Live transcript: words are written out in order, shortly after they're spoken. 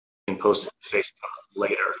post it to Facebook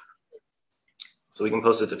later. So we can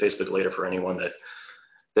post it to Facebook later for anyone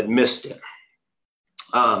that missed it.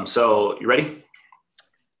 So you ready?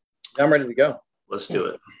 I'm ready to go. Let's do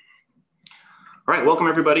it. All right, welcome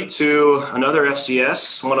everybody to another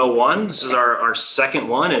FCS 101. This is our second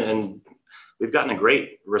one, and we've gotten a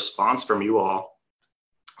great response from you all.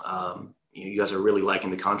 You guys are really liking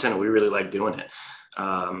the content, and we really like doing it.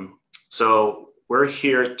 So we're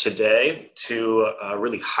here today to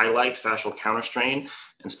really highlight fascial counterstrain,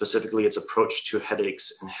 and specifically its approach to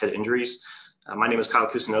headaches and head injuries. My name is Kyle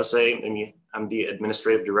Kusunose, and I'm the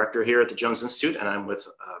administrative director here at the Jones Institute, and I'm with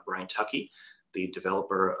Brian Tuckey, the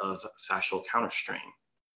developer of Fascial Counterstrain.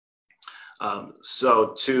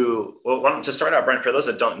 So to start out, Brian, for those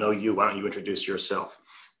that don't know you, why don't you introduce yourself?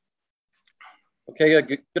 Okay,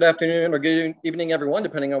 good afternoon or good evening, everyone,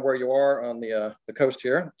 depending on where you are on the coast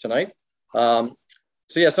here tonight.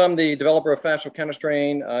 So yes, I'm the developer of Fascial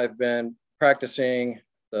Counterstrain. I've been practicing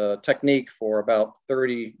the technique for about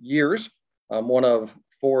 30 years. I'm one of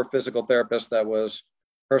 4 physical therapists that was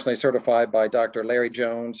personally certified by Dr. Larry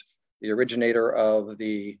Jones, the originator of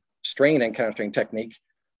the Strain-Counterstrain technique,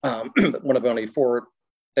 one of only 4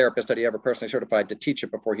 therapists that he ever personally certified to teach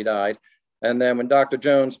it before he died. And then when Dr.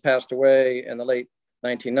 Jones passed away in the late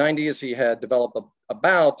 1990s, he had developed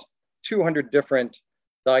about 200 different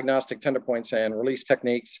diagnostic tender points and release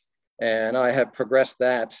techniques. And I have progressed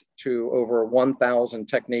that to over 1,000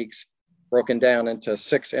 techniques broken down into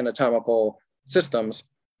 6 anatomical systems.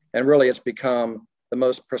 And really it's become the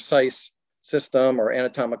most precise system or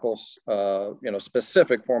anatomical,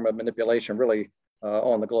 specific form of manipulation really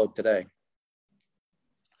on the globe today.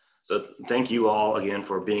 So thank you all again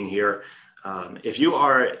for being here. If you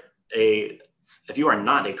are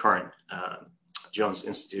not a current Jones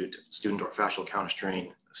Institute student or Fascial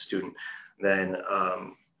Counterstrain student, then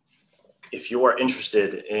if you are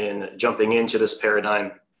interested in jumping into this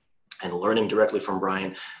paradigm and learning directly from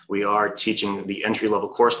Brian, we are teaching the entry-level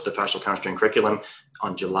course to the Fascial Counterstrain curriculum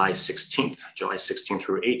on July 16th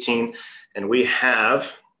through 18. And we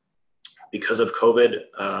have, because of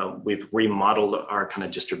COVID, we've remodeled our kind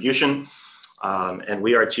of distribution. And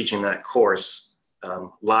we are teaching that course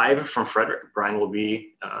live from Frederick. Brian will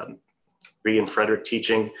be in Frederick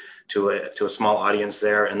teaching to a small audience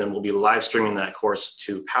there. And then we'll be live streaming that course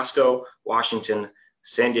to Pasco, Washington,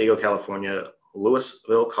 San Diego, California,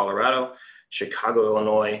 Louisville, Colorado, Chicago,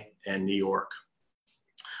 Illinois, and New York.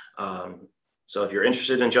 So if you're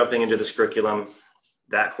interested in jumping into this curriculum,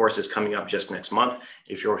 that course is coming up just next month.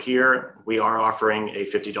 If you're here, we are offering a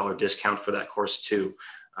 $50 discount for that course too.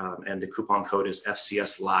 And the coupon code is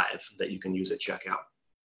FCS Live that you can use at checkout.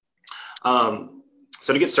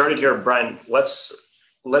 So to get started here, Brian,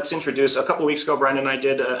 let's introduce, a couple of weeks ago, Brian and I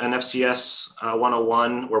did an FCS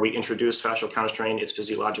 101 where we introduced fascial counterstrain, its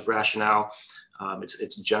physiologic rationale,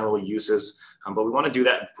 its general uses, but we want to do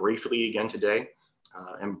that briefly again today.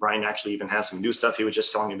 And Brian actually even has some new stuff he was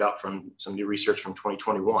just telling me about from some new research from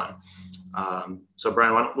 2021. So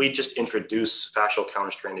Brian, why don't we just introduce fascial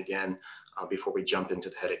counterstrain again before we jump into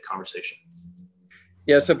the headache conversation?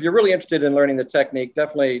 Yeah, so if you're really interested in learning the technique,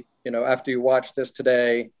 definitely, after you watch this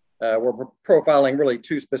today, we're profiling really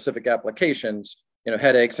 2 specific applications,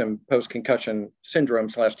 headaches and post-concussion syndrome /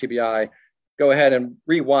 TBI. Go ahead and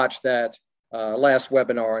rewatch that last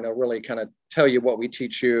webinar, and it'll really kind of tell you what we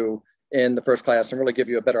teach you in the first class and really give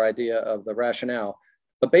you a better idea of the rationale.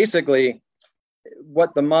 But basically,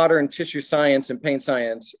 what the modern tissue science and pain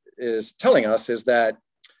science is telling us is that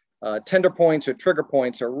tender points or trigger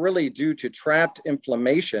points are really due to trapped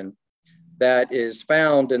inflammation that is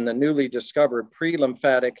found in the newly discovered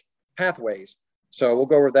pre-lymphatic pathways. So we'll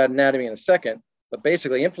go over that anatomy in a second, but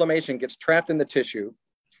basically inflammation gets trapped in the tissue.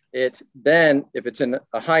 It's then, if it's in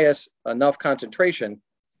a highest enough concentration,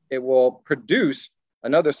 it will produce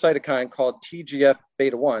another cytokine called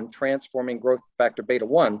TGF-beta1, transforming growth factor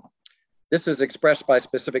beta-1. This is expressed by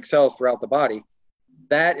specific cells throughout the body.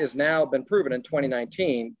 That has now been proven in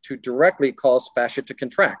 2019 to directly cause fascia to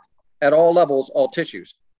contract at all levels, all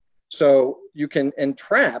tissues. So you can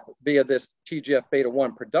entrap via this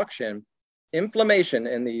TGF-beta1 production inflammation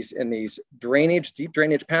in these deep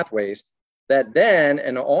drainage pathways that then, on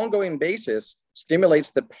an ongoing basis,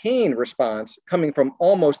 stimulates the pain response coming from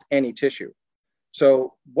almost any tissue.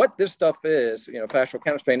 So what this stuff is, fascial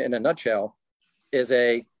counterstrain in a nutshell, is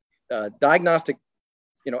a diagnostic,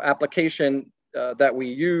 application that we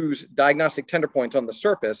use diagnostic tender points on the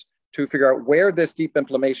surface to figure out where this deep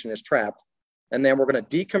inflammation is trapped. And then we're going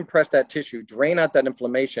to decompress that tissue, drain out that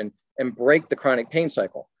inflammation, and break the chronic pain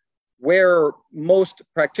cycle. Where most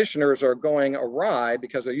practitioners are going awry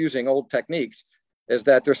because they're using old techniques is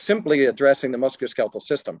that they're simply addressing the musculoskeletal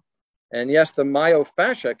system. And yes, the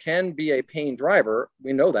myofascia can be a pain driver.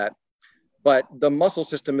 We know that. But the muscle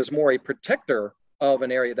system is more a protector of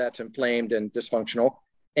an area that's inflamed and dysfunctional.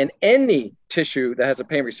 And any tissue that has a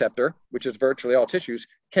pain receptor, which is virtually all tissues,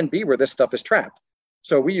 can be where this stuff is trapped.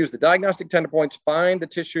 So we use the diagnostic tender points, find the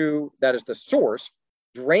tissue that is the source,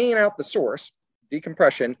 drain out the source,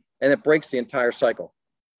 decompression, and it breaks the entire cycle.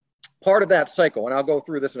 Part of that cycle, and I'll go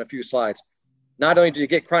through this in a few slides, not only do you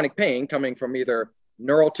get chronic pain coming from either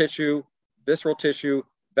neural tissue, visceral tissue,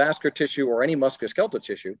 vascular tissue, or any musculoskeletal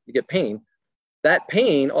tissue, you get pain. That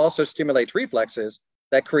pain also stimulates reflexes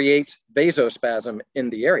that creates vasospasm in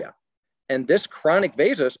the area. And this chronic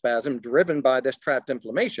vasospasm driven by this trapped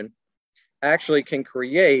inflammation actually can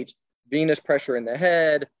create venous pressure in the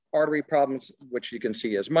head, artery problems, which you can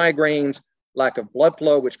see as migraines, lack of blood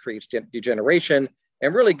flow, which creates degeneration,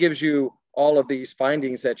 and really gives you all of these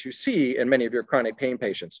findings that you see in many of your chronic pain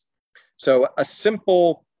patients. So a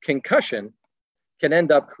simple concussion can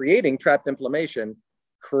end up creating trapped inflammation,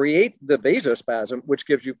 create the vasospasm, which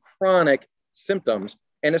gives you chronic symptoms,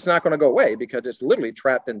 and it's not going to go away because it's literally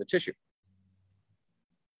trapped in the tissue.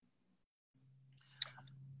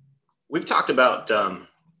 We've talked about the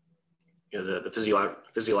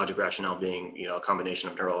physiologic rationale being a combination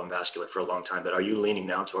of neural and vascular for a long time, but are you leaning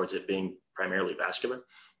now towards it being primarily vascular,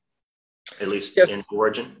 at least yes. In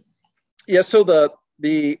origin? Yeah. So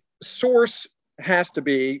the source has to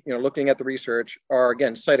be, looking at the research, are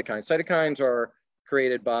again cytokines. Cytokines are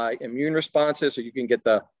created by immune responses, so you can get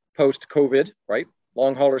the post-COVID, right,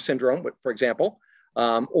 long hauler syndrome, for example,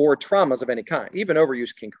 or traumas of any kind. Even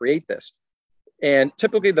overuse can create this. And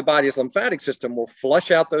typically the body's lymphatic system will flush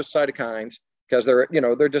out those cytokines because they're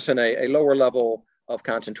just in a lower level of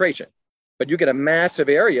concentration. But you get a massive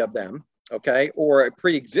area of them, okay, or a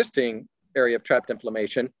pre-existing area of trapped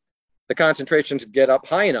inflammation, the concentrations get up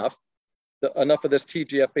high enough, enough of this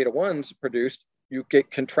TGF-beta-1 produced, you get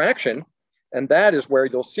contraction, and that is where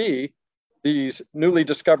you'll see these newly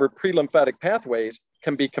discovered pre-lymphatic pathways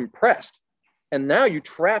can be compressed. And now you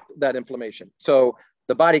trap that inflammation. So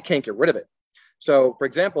the body can't get rid of it. So, for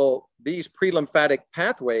example, these pre-lymphatic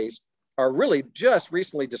pathways are really just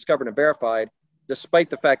recently discovered and verified, despite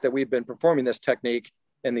the fact that we've been performing this technique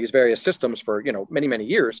in these various systems for, many, many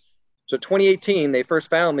years. So 2018, they first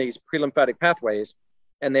found these pre-lymphatic pathways,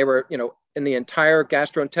 and they were, in the entire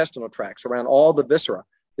gastrointestinal tracts, around all the viscera,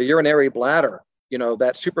 the urinary bladder,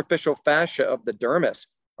 that superficial fascia of the dermis,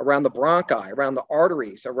 around the bronchi, around the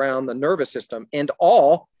arteries, around the nervous system, and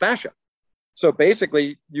all fascia. So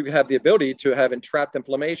basically, you have the ability to have entrapped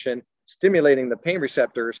inflammation stimulating the pain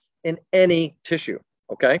receptors in any tissue,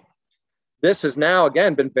 okay? This has now,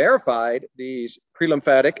 again, been verified, these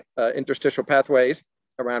pre-lymphatic interstitial pathways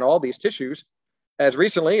around all these tissues, as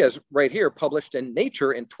recently as right here, published in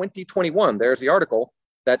Nature in 2021. There's the article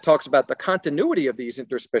that talks about the continuity of these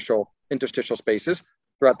interstitial spaces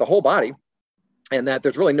throughout the whole body, and that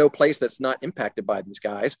there's really no place that's not impacted by these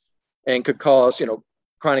guys and could cause,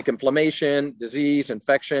 chronic inflammation, disease,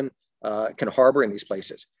 infection, can harbor in these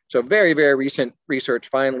places. So very, very recent research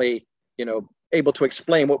finally, able to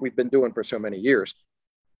explain what we've been doing for so many years.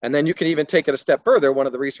 And then you can even take it a step further. One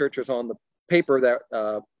of the researchers on the paper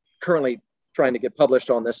that currently trying to get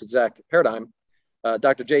published on this exact paradigm,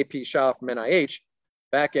 Dr. J.P. Shah from NIH,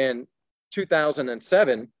 back in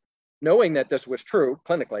 2007, knowing that this was true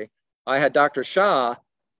clinically, I had Dr. Shah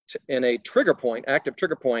in a trigger point, active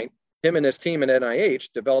trigger point. Him and his team at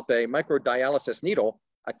NIH developed a microdialysis needle,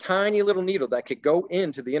 a tiny little needle that could go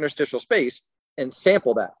into the interstitial space and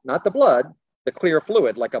sample that, not the blood, the clear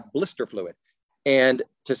fluid, like a blister fluid, and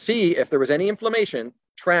to see if there was any inflammation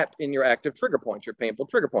trapped in your active trigger points, your painful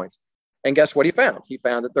trigger points. And guess what he found? He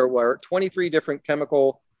found that there were 23 different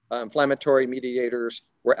chemical inflammatory mediators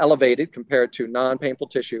were elevated compared to non-painful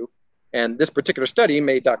tissue. And this particular study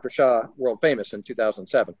made Dr. Shah world famous in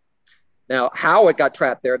 2007. Now, how it got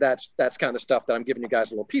trapped there, that's kind of stuff that I'm giving you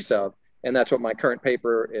guys a little piece of. And that's what my current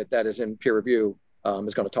paper that is in peer review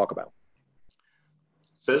is going to talk about.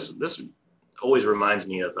 So this always reminds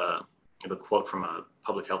me of a quote from a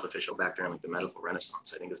public health official back during the medical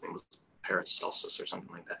renaissance. I think his name was Paracelsus or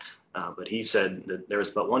something like that. But he said that there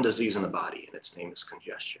is but one disease in the body, and its name is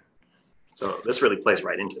congestion. So this really plays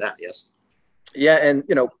right into that, yes? Yeah, and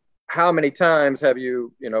how many times have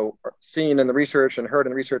you, seen in the research and heard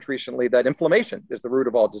in the research recently that inflammation is the root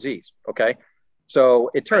of all disease, okay?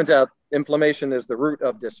 So it turns out inflammation is the root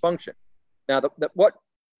of dysfunction. Now, what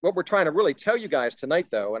we're trying to really tell you guys tonight,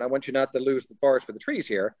 though, and I want you not to lose the forest for the trees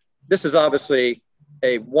here, this is obviously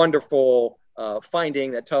a wonderful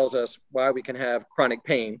finding that tells us why we can have chronic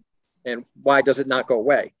pain and why does it not go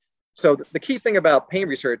away. So the key thing about pain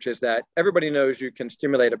research is that everybody knows you can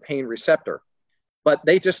stimulate a pain receptor, but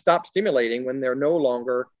they just stop stimulating when they're no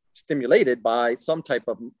longer stimulated by some type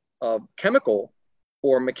of chemical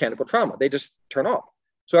or mechanical trauma. They just turn off.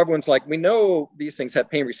 So everyone's like, we know these things have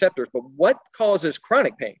pain receptors, but what causes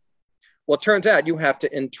chronic pain? Well, it turns out you have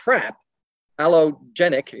to entrap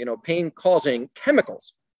allogenic, pain-causing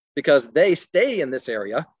chemicals, because they stay in this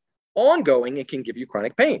area ongoing and can give you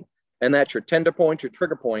chronic pain. And that's your tender points, your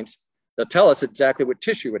trigger points that tell us exactly what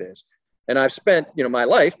tissue it is. And I've spent, my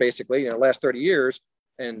life basically, last 30 years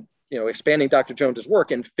and, expanding Dr. Jones's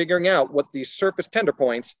work and figuring out what these surface tender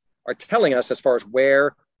points are telling us as far as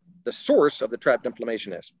where the source of the trapped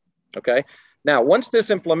inflammation is. Okay. Now, once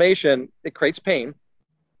this inflammation, it creates pain.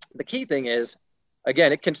 The key thing is,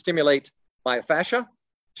 again, it can stimulate myofascia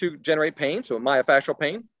to generate pain. So myofascial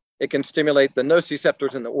pain. It can stimulate the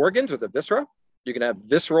nociceptors in the organs or the viscera. You can have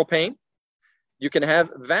visceral pain. You can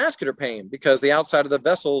have vascular pain because the outside of the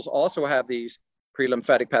vessels also have these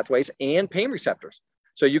pre-lymphatic pathways and pain receptors.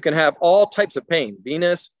 So you can have all types of pain,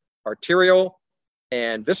 venous, arterial,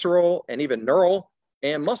 and visceral, and even neural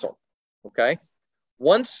and muscle, okay?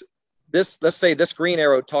 Once this, let's say this green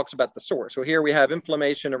arrow talks about the source. So here we have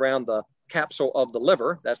inflammation around the capsule of the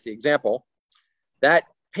liver. That's the example. That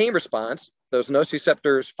pain response, those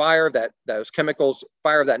nociceptors fire, those chemicals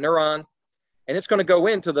fire that neuron, and it's going to go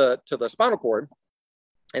into the spinal cord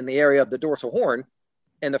in the area of the dorsal horn.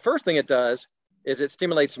 And the first thing it does is it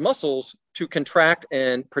stimulates muscles to contract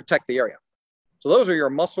and protect the area. So those are your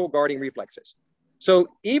muscle guarding reflexes. So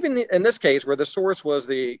even in this case where the source was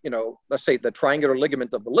the, let's say the triangular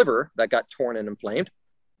ligament of the liver that got torn and inflamed,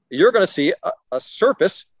 you're going to see a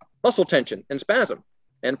surface muscle tension and spasm.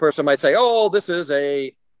 And a person might say, oh, this is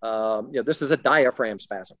a diaphragm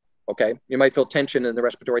spasm. Okay. You might feel tension in the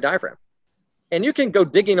respiratory diaphragm. And you can go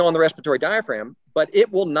digging on the respiratory diaphragm, but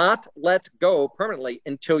it will not let go permanently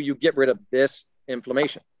until you get rid of this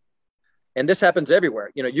inflammation. And this happens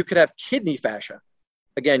everywhere. You could have kidney fascia,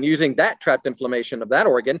 again, using that trapped inflammation of that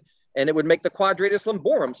organ, and it would make the quadratus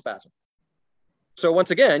lumborum spasm. So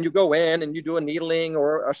once again, you go in and you do a needling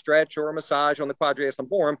or a stretch or a massage on the quadratus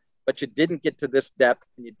lumborum, but you didn't get to this depth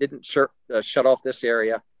and you didn't shut off this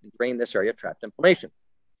area and drain this area of trapped inflammation.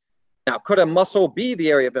 Now, could a muscle be the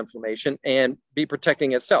area of inflammation and be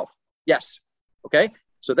protecting itself? Yes. Okay.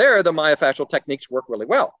 So there, the myofascial techniques work really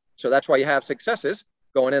well. So that's why you have successes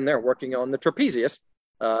going in there working on the trapezius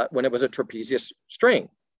when it was a trapezius strain.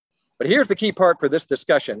 But here's the key part for this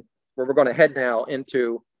discussion, where we're going to head now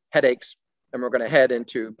into headaches and we're going to head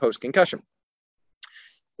into post-concussion.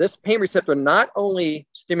 This pain receptor not only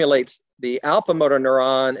stimulates the alpha motor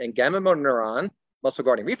neuron and gamma motor neuron, muscle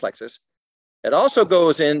guarding reflexes, it also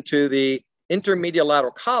goes into the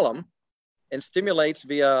intermediolateral column and stimulates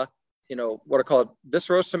via, what are called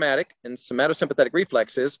viscerosomatic and somatosympathetic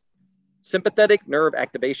reflexes, sympathetic nerve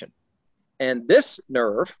activation. And this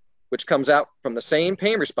nerve, which comes out from the same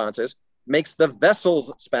pain responses, makes the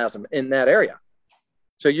vessels spasm in that area.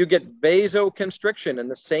 So you get vasoconstriction in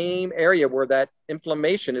the same area where that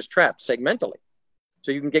inflammation is trapped segmentally.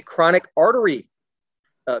 So you can get chronic artery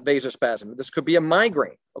vasospasm. This could be a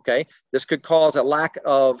migraine, okay? This could cause a lack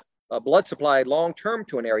of blood supply long-term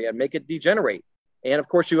to an area and make it degenerate. And of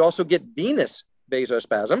course, you also get venous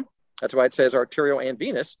vasospasm. That's why it says arterial and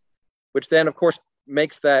venous, which then of course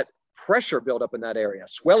makes that pressure build up in that area,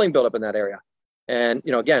 swelling build up in that area. And,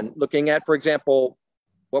 again, looking at, for example,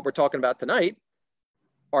 what we're talking about tonight,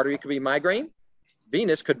 artery could be migraine.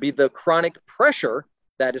 Venous could be the chronic pressure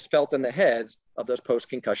that is felt in the heads of those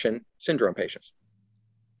post-concussion syndrome patients.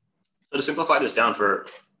 So to simplify this down for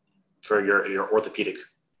your orthopedic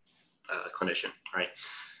clinician, right?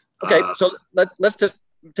 Okay, so let's just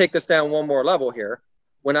take this down one more level here.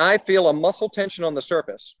 When I feel a muscle tension on the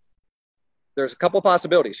surface, there's a couple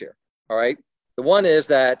possibilities here, all right? The one is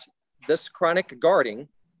that this chronic guarding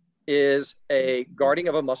is a guarding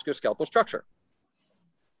of a musculoskeletal structure.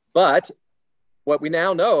 But what we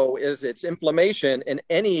now know is it's inflammation in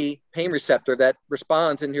any pain receptor that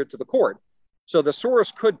responds in here to the cord. So the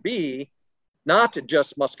source could be not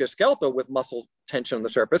just musculoskeletal with muscle tension on the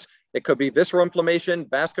surface. It could be visceral inflammation,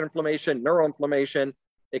 vascular inflammation, neuroinflammation.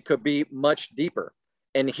 It could be much deeper.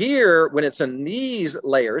 And here, when it's in these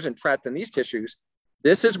layers and trapped in these tissues,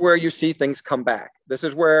 this is where you see things come back. This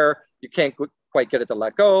is where you can't quite get it to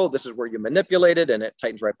let go. This is where you manipulate it and it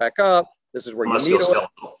tightens right back up. This is where you needle it.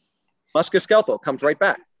 Musculoskeletal comes right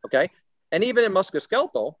back, okay? And even in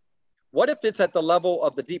musculoskeletal, what if it's at the level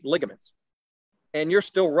of the deep ligaments and you're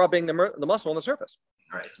still rubbing the muscle on the surface?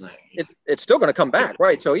 All right, it's still going to come back,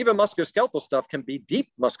 right? So even musculoskeletal stuff can be deep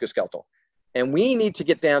musculoskeletal. And we need to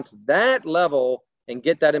get down to that level and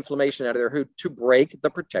get that inflammation out of there to break the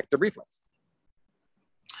protective reflex.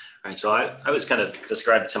 All right, so I always kind of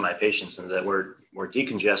describe it to my patients in that we're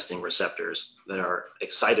decongesting receptors that are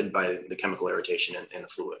excited by the chemical irritation in the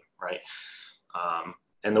fluid, right?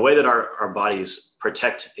 And the way that our bodies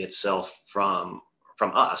protect itself from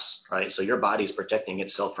us, right? So your body's protecting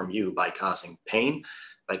itself from you by causing pain,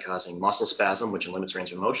 by causing muscle spasm, which limits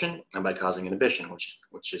range of motion, and by causing inhibition, which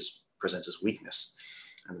presents as weakness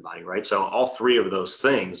in the body, right? So all three of those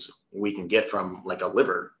things we can get from like a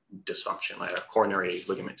liver dysfunction, like a coronary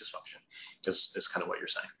ligament dysfunction, is kind of what you're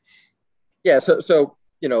saying. Yeah. So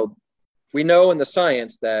we know in the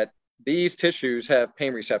science that these tissues have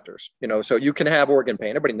pain receptors. So you can have organ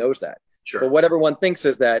pain. Everybody knows that. Sure. But what everyone thinks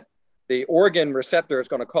is that the organ receptor is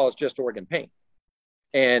going to cause just organ pain.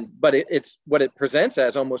 But it's what it presents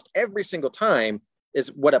as almost every single time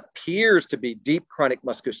is what appears to be deep chronic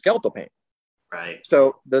musculoskeletal pain. Right.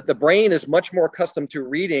 So the brain is much more accustomed to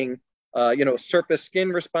reading, surface skin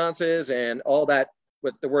responses and all that,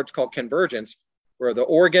 what the word's called convergence, where the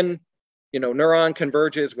organ, neuron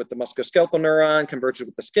converges with the musculoskeletal neuron, converges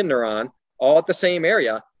with the skin neuron, all at the same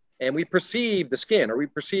area. And we perceive the skin or we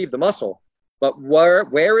perceive the muscle. But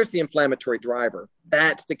where is the inflammatory driver?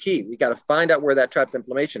 That's the key. We got to find out where that trapped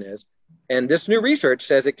inflammation is. And this new research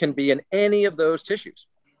says it can be in any of those tissues.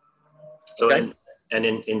 So, okay?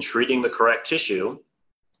 in treating the correct tissue,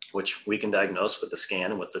 which we can diagnose with the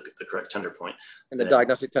scan and with the correct tender point. And the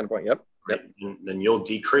diagnostic tender point, yep. Right, then you'll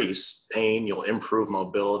decrease pain, you'll improve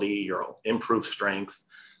mobility, you'll improve strength,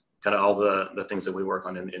 kind of all the things that we work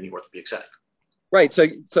on in the orthopedic setting. Right.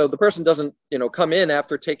 So the person doesn't, come in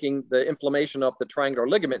after taking the inflammation of the triangular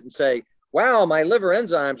ligament and say, wow, my liver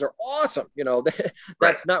enzymes are awesome.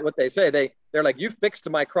 That's not what they say. They're like, you fixed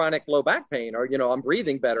my chronic low back pain, or, I'm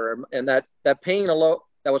breathing better. And that pain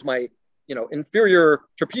that was my, inferior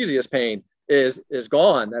trapezius pain is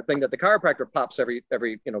gone. That thing that the chiropractor pops every,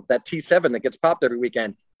 that T7 that gets popped every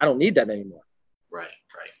weekend. I don't need that anymore. Right.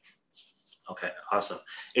 Okay. Awesome.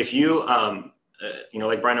 If you,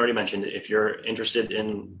 like Brian already mentioned, if you're interested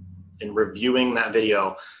in reviewing that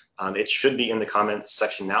video, it should be in the comments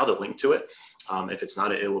section now, the link to it. If it's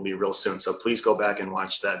not, it will be real soon. So please go back and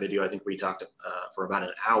watch that video. I think we talked for about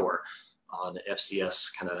an hour on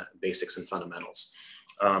FCS kind of basics and fundamentals.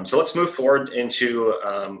 So let's move forward into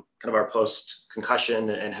kind of our post-concussion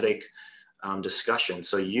and headache discussion.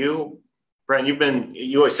 So Brian,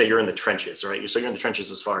 you always say you're in the trenches, right? So you're in the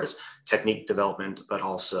trenches as far as technique development, but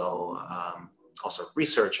also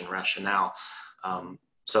research and rationale.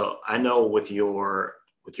 So I know with your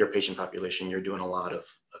patient population, you're doing a lot of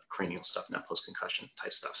cranial stuff, not post-concussion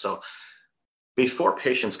type stuff. So before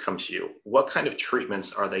patients come to you, what kind of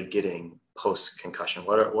treatments are they getting post-concussion?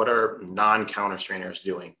 What are non-counterstrainers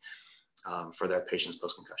doing for their patients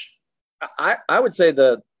post-concussion? I would say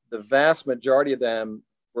the vast majority of them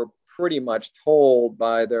were pretty much told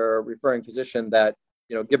by their referring physician that,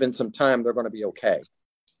 given some time, they're going to be okay.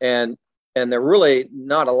 And there really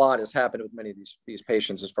not a lot has happened with many of these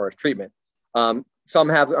patients as far as treatment. Some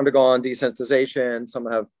have undergone desensitization. Some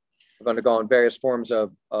have undergone various forms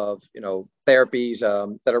of therapies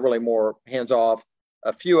that are really more hands-off.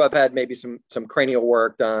 A few have had maybe some cranial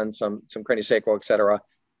work done, some craniosacral, et cetera.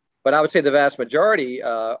 But I would say the vast majority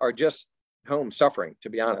are just home suffering, to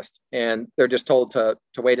be honest. And they're just told to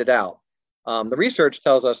wait it out. The research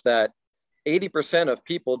tells us that 80% of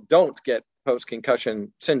people don't get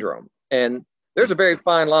post-concussion syndrome. And there's a very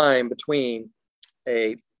fine line between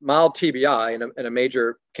a mild TBI and a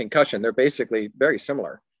major concussion. They're basically very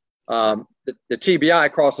similar. The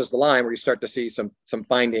TBI crosses the line where you start to see some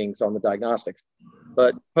findings on the diagnostics,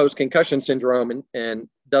 but post-concussion syndrome and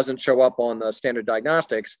doesn't show up on the standard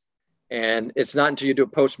diagnostics. And it's not until you do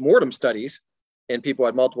post-mortem studies in people who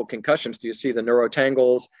had multiple concussions do you see the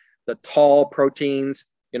neurotangles, the tall proteins,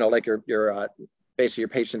 like your basically your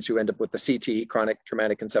patients who end up with the CT, chronic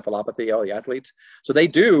traumatic encephalopathy, all the athletes. So they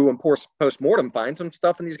do, in post-mortem, find some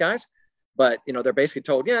stuff in these guys, but, they're basically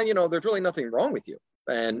told, there's really nothing wrong with you.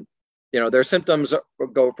 And, their symptoms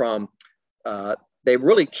go from, they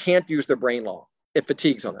really can't use their brain long. It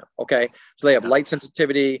fatigues on them. Okay. So they have light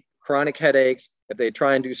sensitivity, chronic headaches. If they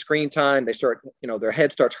try and do screen time, they start, their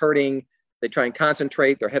head starts hurting. They try and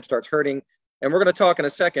concentrate, their head starts hurting. And we're going to talk in a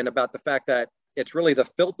second about the fact that it's really the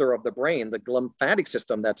filter of the brain, the lymphatic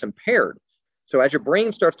system, that's impaired. So as your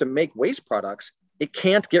brain starts to make waste products, it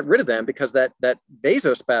can't get rid of them because that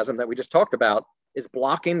vasospasm that we just talked about is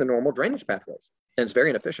blocking the normal drainage pathways, and it's very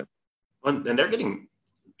inefficient. And they're getting,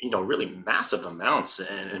 really massive amounts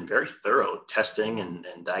and very thorough testing and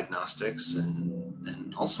diagnostics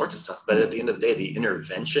and all sorts of stuff. But at the end of the day, the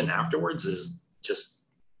intervention afterwards is just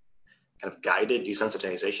kind of guided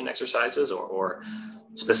desensitization exercises or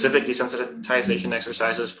specific desensitization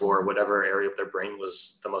exercises for whatever area of their brain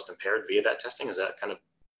was the most impaired via that testing? Is that kind of?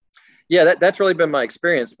 Yeah, that's really been my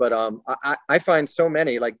experience. But I find so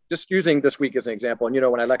many, like just using this week as an example.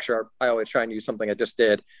 And, when I lecture, I always try and use something I just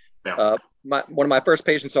did. Yeah. One of my first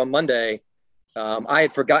patients on Monday, I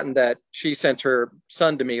had forgotten that she sent her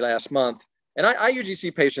son to me last month. And I usually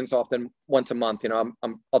see patients often once a month.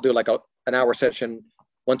 I'll do like an hour session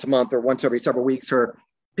once a month or once every several weeks, or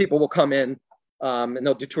people will come in and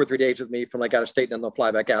they'll do 2 or 3 days with me from like out of state, and then they'll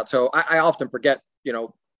fly back out. So I often forget,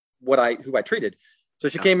 who I treated. So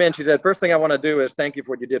she came in, she said, first thing I want to do is thank you for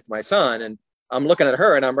what you did for my son. And I'm looking at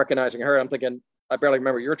her and I'm recognizing her. I'm thinking, I barely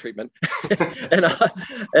remember your treatment. and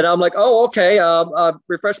I'm like, oh, okay.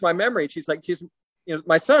 Refresh my memory. She's like,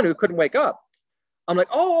 my son who couldn't wake up. I'm like,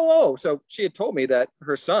 oh. So she had told me that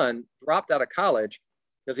her son dropped out of college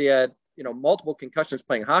because he had, multiple concussions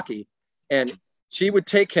playing hockey. And she would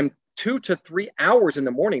take him 2 to 3 hours in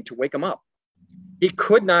the morning to wake him up. He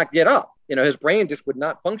could not get up. His brain just would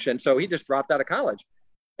not function. So he just dropped out of college.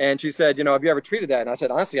 And she said, have you ever treated that? And I said,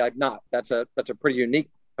 honestly, I've not. That's a pretty unique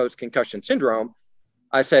post-concussion syndrome.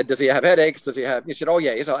 I said, does he have headaches? Does he have? He said, oh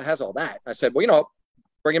yeah, he has all that. I said, well,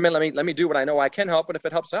 bring him in. Let me do what I know I can help. And if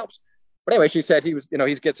it helps, it helps. But anyway, she said he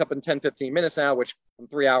gets up in 10, 15 minutes now, which from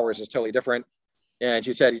 3 hours is totally different. And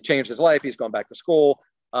she said he changed his life. He's going back to school.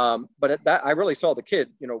 But at that, I really saw the kid,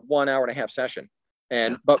 1 hour and a half session.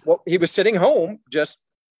 But he was sitting home just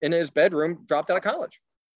in his bedroom, dropped out of college.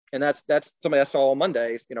 And that's somebody I saw on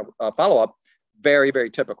Mondays, follow-up, very, very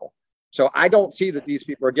typical. So I don't see that these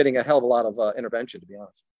people are getting a hell of a lot of intervention, to be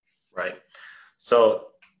honest. Right. So,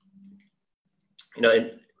 in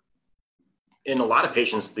a lot of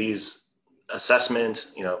patients, these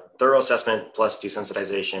assessment, thorough assessment plus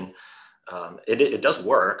desensitization, it does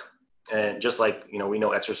work. And just like, we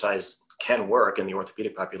know exercise can work in the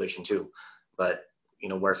orthopedic population too, but,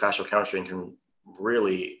 where fascial counterstrain can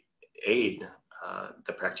really aid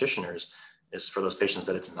the practitioners is for those patients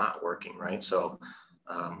that it's not working, right? So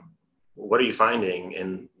what are you finding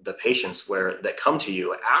in the patients that come to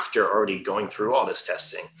you after already going through all this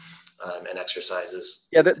testing and exercises?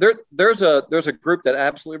 Yeah, there's a group that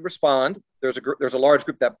absolutely respond. There's a large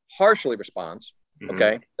group that partially responds. Mm-hmm.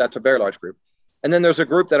 Okay, that's a very large group. And then there's a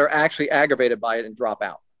group that are actually aggravated by it and drop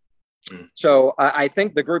out. Mm. So I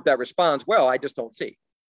think the group that responds well, I just don't see,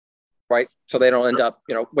 right? So they don't end up,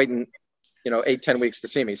 waiting, 8-10 weeks to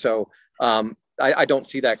see me. So I don't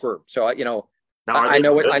see that group. So I know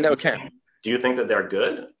it can. Do you think that they're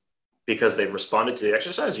good because they've responded to the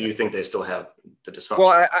exercise, or do you think they still have the dysfunction?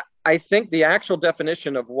 Well, I think the actual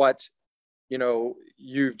definition of what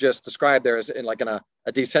you've just described there is in like a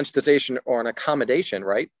desensitization or an accommodation,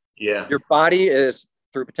 right? Yeah. Your body is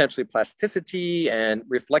through potentially plasticity and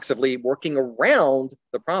reflexively working around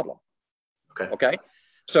the problem. Okay.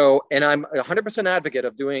 So, and I'm 100% advocate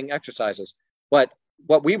of doing exercises, but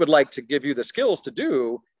what we would like to give you the skills to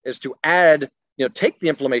do is to add, take the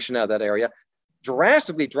inflammation out of that area,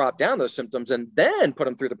 drastically drop down those symptoms, and then put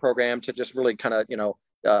them through the program to just really kind of,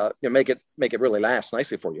 make it really last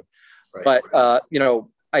nicely for you. Right. But,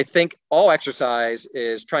 I think all exercise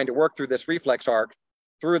is trying to work through this reflex arc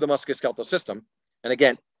through the musculoskeletal system. And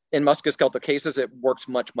again, in musculoskeletal cases, it works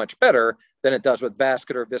much, much better than it does with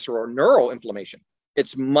vascular, visceral, or neural inflammation.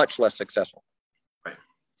 It's much less successful. Right.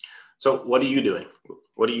 So what are you doing?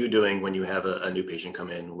 What are you doing when you have a new patient come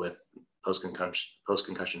in with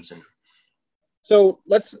post-concussion syndrome? So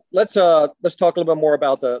let's talk a little bit more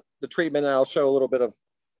about the treatment, and I'll show a little bit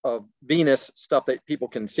of venous stuff that people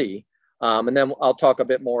can see. And then I'll talk a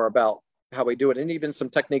bit more about how we do it, and even some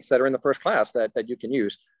techniques that are in the first class that you can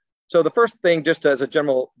use. So the first thing, just as a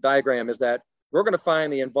general diagram, is that we're going to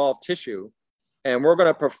find the involved tissue, and we're going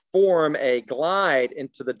to perform a glide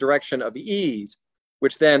into the direction of ease,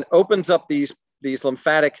 which then opens up these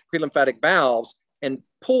pre-lymphatic valves and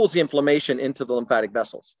pulls the inflammation into the lymphatic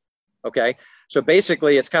vessels. Okay. So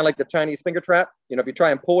basically it's kind of like the Chinese finger trap. If you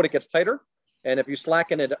try and pull it, it gets tighter. And if you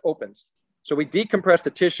slacken it, it opens. So we decompress the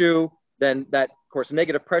tissue, then that, of course,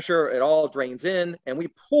 negative pressure, it all drains in, and we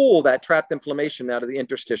pull that trapped inflammation out of the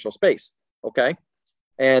interstitial space. Okay.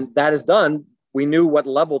 And that is done. We knew what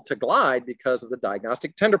level to glide because of the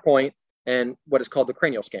diagnostic tender point and what is called the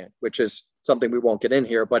cranial scan, which is something we won't get in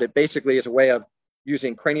here, but it basically is a way of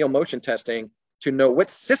using cranial motion testing to know what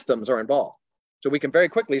systems are involved. So we can very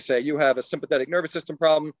quickly say you have a sympathetic nervous system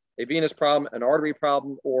problem, a venous problem, an artery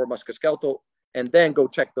problem, or musculoskeletal, and then go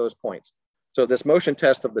check those points. So this motion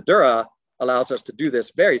test of the dura allows us to do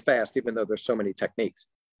this very fast, even though there's so many techniques.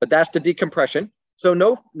 But that's the decompression. So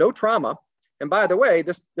no trauma. And by the way,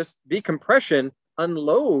 this decompression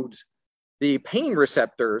unloads the pain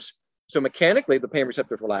receptors, so mechanically the pain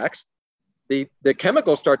receptors relax, the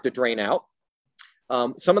chemicals start to drain out.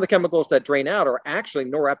 Some of the chemicals that drain out are actually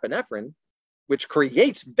norepinephrine, which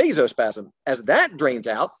creates vasospasm. As that drains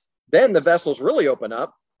out, then the vessels really open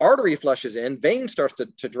up, artery flushes in, vein starts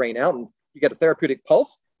to drain out, and you get a therapeutic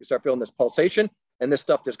pulse. You start feeling this pulsation, and this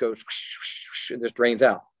stuff just goes and just drains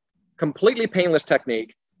out. Completely painless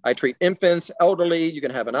technique. I treat infants, elderly. You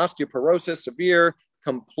can have an osteoporosis, severe,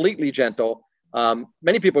 completely gentle.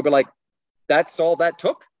 Many people will be like, that's all that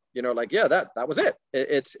took? Like, yeah, that was it.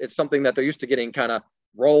 It's something that they're used to getting kind of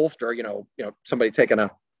rolfed, or, somebody taking a,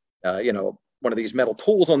 one of these metal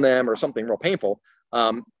tools on them or something real painful.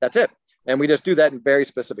 That's it. And we just do that in very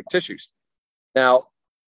specific tissues. Now,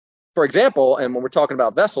 for example, and when we're talking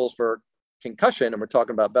about vessels for concussion and we're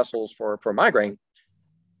talking about vessels for migraine,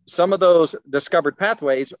 some of those discovered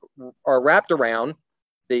pathways are wrapped around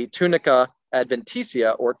the tunica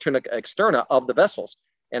adventitia or tunica externa of the vessels.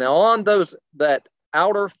 And on that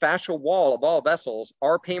outer fascial wall of all vessels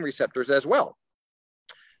are pain receptors as well.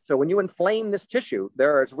 So when you inflame this tissue,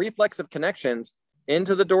 there is reflexive connections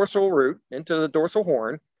into the dorsal root, into the dorsal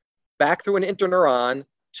horn, back through an interneuron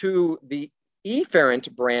to the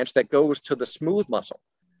efferent branch that goes to the smooth muscle.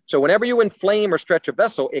 So whenever you inflame or stretch a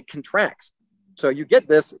vessel, it contracts. So you get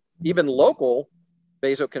this even local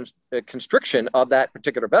vasoconstriction of that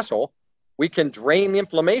particular vessel. We can drain the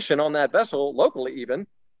inflammation on that vessel locally even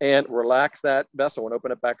and relax that vessel and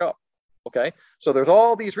open it back up. Okay, so there's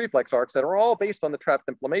all these reflex arcs that are all based on the trapped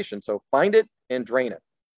inflammation. So find it and drain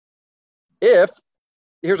it.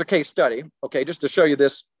 Here's a case study, okay, just to show you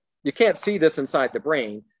this. You can't see this inside the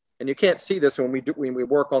brain, and you can't see this when we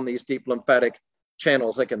work on these deep lymphatic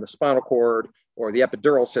channels, like in the spinal cord or the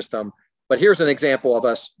epidural system. But here's an example of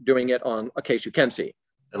us doing it on a case you can see.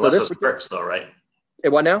 Unless there's a Herx, though, right?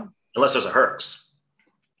 What now? Unless there's a Herx.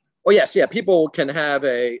 Oh, yes. Yeah. People can have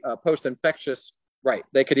a post-infectious, right.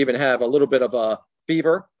 They could even have a little bit of a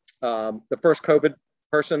fever. The first COVID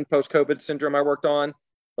person, post-COVID syndrome I worked on,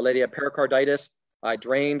 the lady had pericarditis. I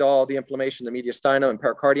drained all the inflammation, the mediastinum and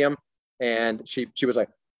pericardium. And she was like,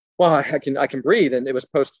 well, I can breathe. And it was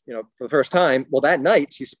for the first time. Well, that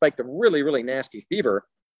night she spiked a really, really nasty fever,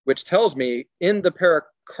 which tells me in the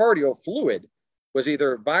pericardial fluid was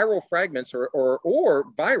either viral fragments or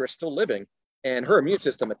virus still living, and her immune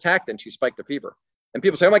system attacked and she spiked a fever. And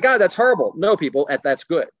people say, oh my God, that's horrible. No, people, that's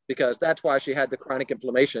good, because that's why she had the chronic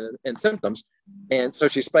inflammation and symptoms. And so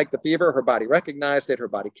she spiked the fever, her body recognized it, her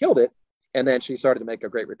body killed it, and then she started to make a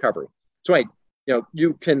great recovery. So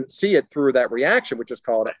you can see it through that reaction, which is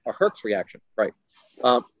called a Herx reaction, right?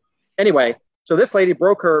 Anyway, so this lady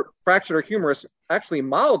fractured her humerus actually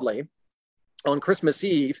mildly on Christmas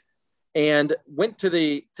Eve, and went to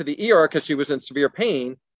the ER because she was in severe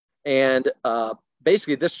pain. And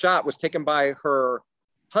basically this shot was taken by her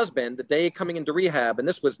husband the day coming into rehab, and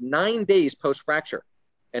this was 9 days post-fracture.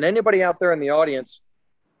 And anybody out there in the audience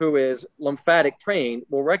who is lymphatic trained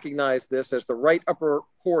will recognize this as the right upper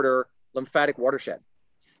quarter lymphatic watershed.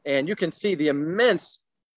 And you can see the immense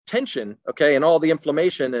tension, okay, and all the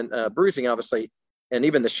inflammation and bruising, obviously, and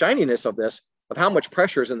even the shininess of how much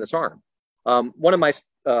pressure is in this arm. One of my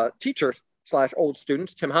teachers / old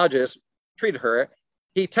students, Tim Hodges, treated her.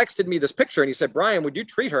 He texted me this picture and he said, Brian, would you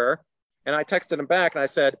treat her? And I texted him back and I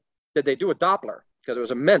said, did they do a Doppler? Because it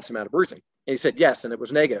was an immense amount of bruising. And he said, yes, and it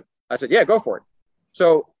was negative. I said, yeah, go for it.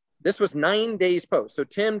 So this was 9 days post. So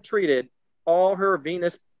Tim treated all her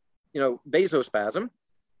venous, vasospasm,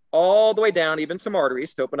 all the way down, even some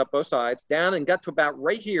arteries to open up both sides, down, and got to about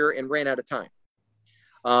right here and ran out of time.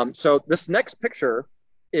 So this next picture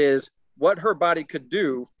is what her body could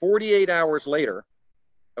do 48 hours later,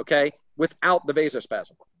 okay, without the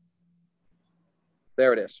vasospasm.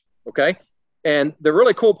 There it is, okay? And the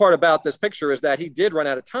really cool part about this picture is that he did run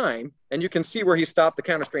out of time, and you can see where he stopped the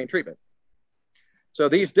counterstrain treatment. So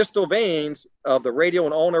these distal veins of the radial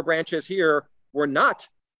and ulnar branches here were not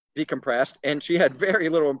decompressed, and she had very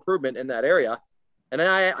little improvement in that area. And then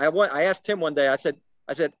I asked Tim one day, I said,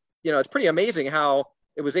 it's pretty amazing how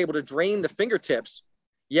it was able to drain the fingertips,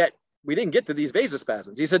 yet we didn't get to these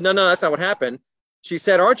vasospasms. He said, no, that's not what happened. She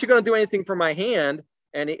said, aren't you going to do anything for my hand?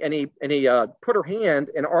 And he put her hand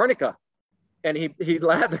in arnica, and he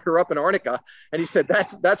lathered her up in arnica, and he said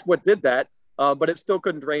that's what did that, but it still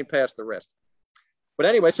couldn't drain past the wrist. But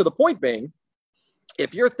anyway, so the point being,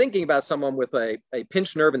 if you're thinking about someone with a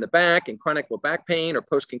pinched nerve in the back and chronic low back pain or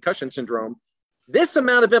post-concussion syndrome, this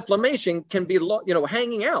amount of inflammation can be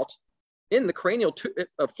hanging out in the cranial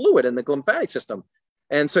fluid in the lymphatic system.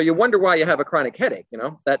 And so you wonder why you have a chronic headache.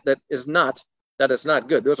 That is not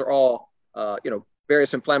good. Those are all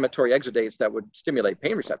various inflammatory exudates that would stimulate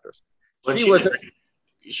pain receptors. Well, she was,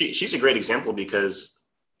 she's a great example because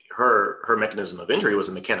her mechanism of injury was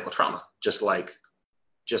a mechanical trauma, just like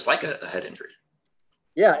a head injury.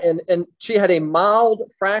 yeah, and she had a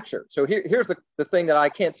mild fracture. So here's the thing that I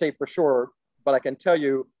can't say for sure, but I can tell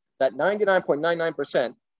you that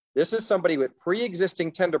 99.99%, this is somebody with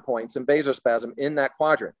pre-existing tender points and vasospasm in that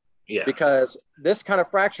quadrant. Yeah. Because this kind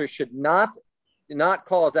of fracture should not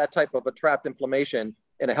cause that type of a trapped inflammation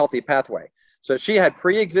in a healthy pathway. So she had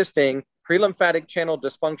pre-existing pre-lymphatic channel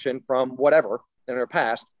dysfunction from whatever in her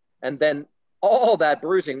past, and then all that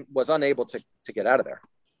bruising was unable to get out of there.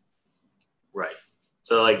 Right.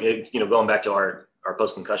 So like, going back to our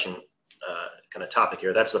post-concussion kind of topic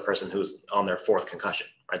here, that's the person who's on their fourth concussion,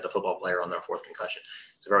 right? The football player on their fourth concussion.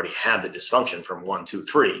 So they've already had the dysfunction from 1, 2,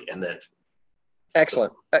 3, and then.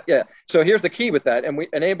 Excellent. Yeah. So here's the key with that. And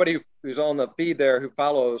anybody who's on the feed there who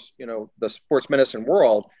follows, the sports medicine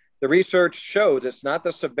world, the research shows it's not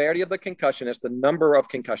the severity of the concussion, it's the number of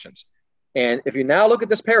concussions. And if you now look at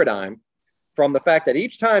this paradigm from the fact that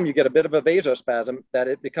each time you get a bit of a vasospasm, that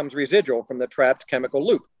it becomes residual from the trapped chemical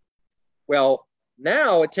loop. Well,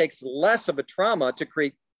 now it takes less of a trauma to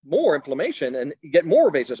create more inflammation and you get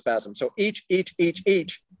more vasospasm. So each,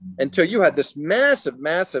 until you had this massive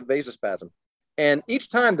vasospasm. And each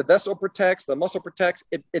time the vessel protects, the muscle protects,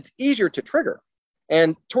 it's easier to trigger.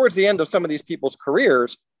 And towards the end of some of these people's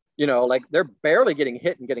careers, like they're barely getting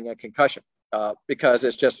hit and getting a concussion because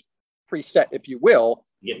it's just preset, if you will,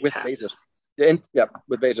 with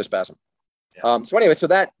vasospasm. Yeah. So anyway, so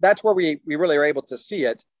that's where we really are able to see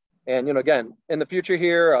it. And, again, in the future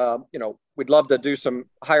here, we'd love to do some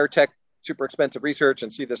higher tech, super expensive research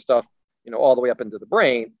and see this stuff, all the way up into the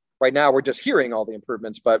brain. Right now, we're just hearing all the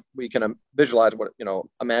improvements, but we can visualize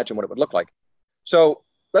imagine what it would look like. So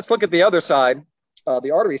let's look at the other side,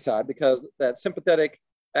 the artery side, because that sympathetic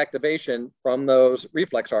activation from those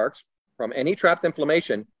reflex arcs from any trapped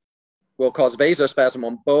inflammation will cause vasospasm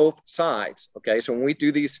on both sides. Okay, so when we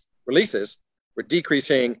do these releases, we're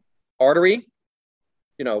decreasing artery,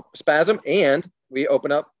 spasm, and we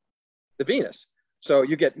open up the venous. So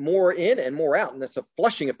you get more in and more out, and it's a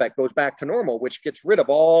flushing effect, goes back to normal, which gets rid of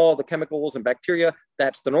all the chemicals and bacteria.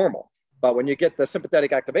 That's the normal. But when you get the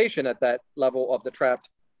sympathetic activation at that level of the trapped,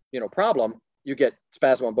 problem, you get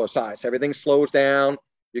spasm on both sides. Everything slows down.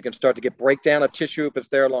 You can start to get breakdown of tissue if it's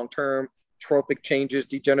there long-term, trophic changes,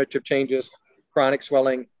 degenerative changes, chronic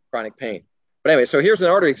swelling, chronic pain. But anyway, so here's an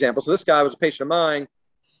artery example. So this guy was a patient of mine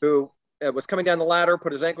who was coming down the ladder,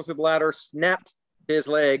 put his ankle through the ladder, snapped his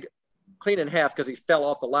leg clean in half because he fell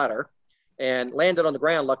off the ladder and landed on the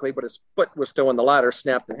ground, luckily, but his foot was still in the ladder,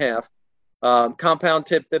 snapped in half. Compound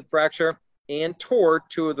tib fib fracture and tore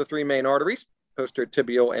 2 of the 3 main arteries, posterior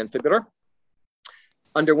tibial and fibular.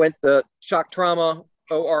 Underwent the shock trauma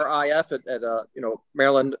ORIF at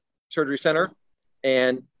Maryland Surgery Center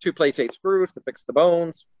and 2 plates, 8 screws to fix the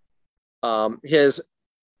bones.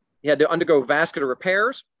 He had to undergo vascular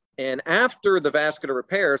repairs. And after the vascular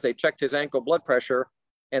repairs, they checked his ankle blood pressure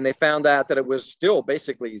and they found out that it was still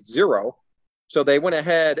basically 0. So they went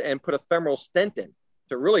ahead and put a femoral stent in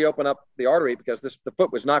to really open up the artery because the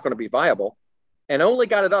foot was not going to be viable, and only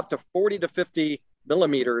got it up to 40 to 50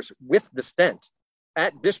 millimeters with the stent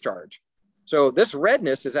at discharge. So this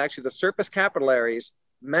redness is actually the surface capillaries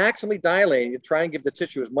maximally dilating to try and give the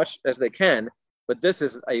tissue as much as they can, but this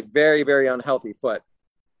is a very, very unhealthy foot.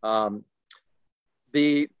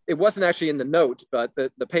 It wasn't actually in the notes, but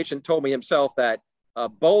the patient told me himself that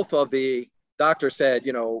both of the doctors said,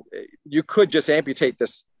 you could just amputate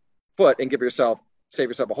this foot and save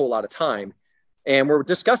yourself a whole lot of time. And we're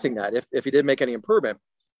discussing that if he did make any improvement.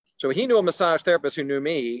 So he knew a massage therapist who knew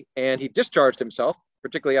me, and he discharged himself,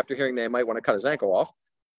 particularly after hearing they might want to cut his ankle off.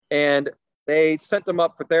 And they sent him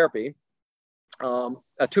up for therapy, a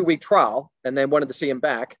 2-week trial, and they wanted to see him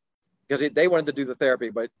back because they wanted to do the therapy,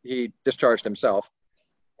 but he discharged himself.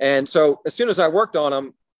 And so as soon as I worked on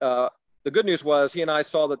him, the good news was he and I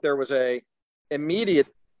saw that there was a immediate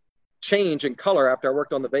change in color after I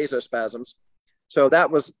worked on the vasospasms. So that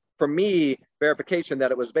was, for me, verification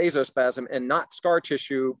that it was vasospasm and not scar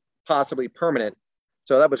tissue, possibly permanent.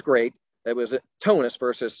 So that was great. It was tonus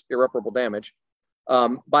versus irreparable damage.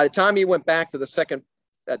 By the time he went back to the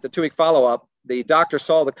 2-week follow-up, the doctor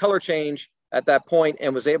saw the color change at that point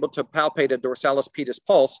and was able to palpate a dorsalis pedis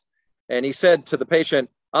pulse. And he said to the patient,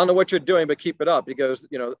 I don't know what you're doing, but keep it up. He goes,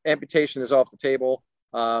 amputation is off the table.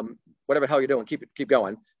 Whatever the hell you're doing, keep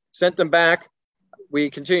going. Sent him back. We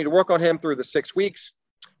continued to work on him through the 6 weeks.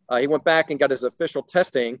 He went back and got his official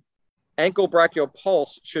testing. Ankle brachial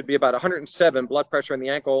pulse should be about 107 blood pressure in the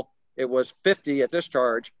ankle. It was 50 at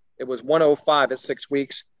discharge. It was 105 at 6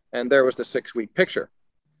 weeks. And there was the 6-week picture.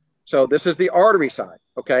 So this is the artery side,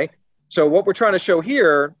 okay? So what we're trying to show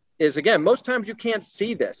here is, again, most times you can't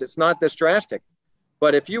see this. It's not this drastic.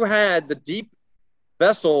 But if you had the deep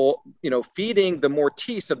vessel, feeding the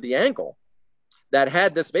mortise of the ankle that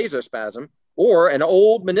had this vasospasm, or an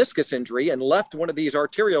old meniscus injury and left one of these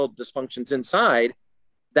arterial dysfunctions inside,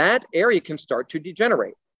 that area can start to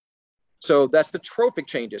degenerate. So that's the trophic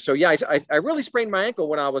changes. So yeah, I really sprained my ankle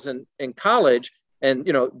when I was in college. And,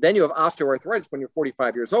 then you have osteoarthritis when you're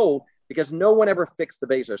 45 years old because no one ever fixed the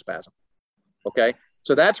vasospasm. Okay.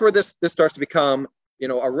 So that's where this starts to become, a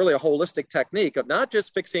holistic technique of not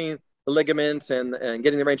just fixing the ligaments and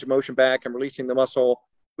getting the range of motion back and releasing the muscle.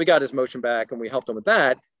 We got his motion back and we helped him with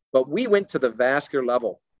that. But we went to the vascular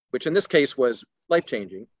level, which in this case was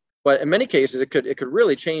life-changing. But in many cases, it could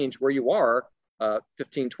really change where you are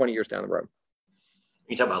 15, 20 years down the road.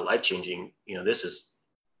 You talk about life-changing, this is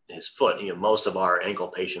his foot. Most of our ankle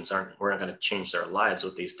patients we're not going to change their lives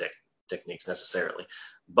with these techniques necessarily.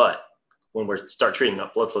 But when we start treating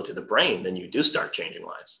up blood flow to the brain, then you do start changing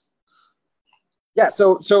lives. Yeah.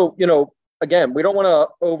 So again, we don't want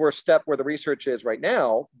to overstep where the research is right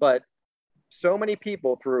now, but so many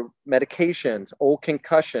people through medications, old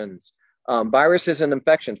concussions, viruses and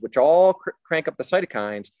infections, which all crank up the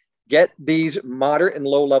cytokines, get these moderate and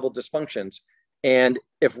low level dysfunctions. And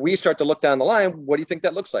if we start to look down the line, what do you think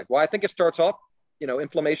that looks like? Well, I think it starts off,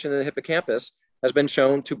 inflammation in the hippocampus has been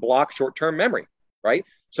shown to block short-term memory, right?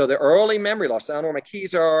 So the early memory loss, I don't know where my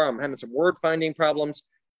keys are, I'm having some word finding problems.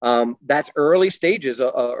 That's early stages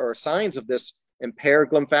or signs of this impaired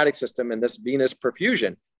lymphatic system and this venous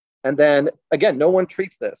perfusion. And then again, no one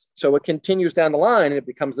treats this. So it continues down the line and it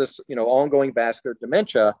becomes this, ongoing vascular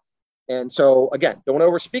dementia. And so again, don't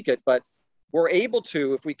overspeak it, but we're able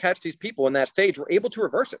to, if we catch these people in that stage, we're able to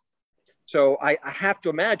reverse it. So I have to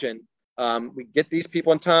imagine we get these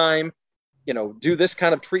people in time, do this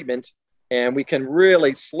kind of treatment, and we can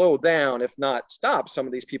really slow down, if not stop, some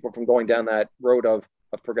of these people from going down that road of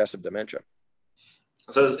progressive dementia.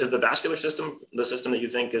 So is the vascular system the system that you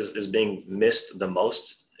think is being missed the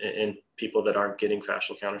most in people that aren't getting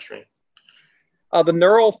fascial counterstrain? The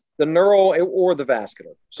neural or the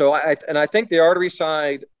vascular. So I think the artery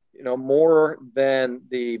side, more than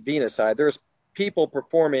the venous side. There's people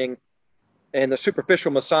performing in the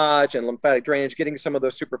superficial massage and lymphatic drainage, getting some of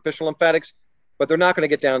those superficial lymphatics, but they're not going to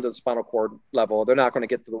get down to the spinal cord level. They're not going to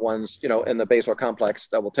get to the ones, in the basal complex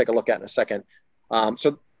that we'll take a look at in a second.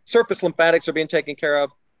 So surface lymphatics are being taken care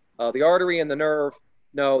of. The artery and the nerve,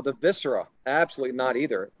 no. The viscera, absolutely not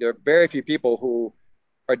either. There are very few people who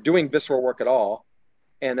are doing visceral work at all.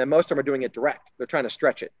 And then most of them are doing it direct. They're trying to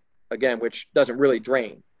stretch it, again, which doesn't really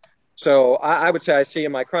drain. So I would say I see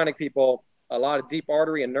in my chronic people a lot of deep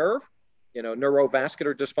artery and nerve,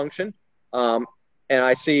 neurovascular dysfunction. And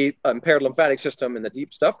I see impaired lymphatic system in the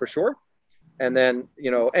deep stuff for sure. And then,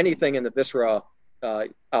 anything in the viscera,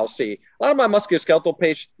 I'll see. A lot of my musculoskeletal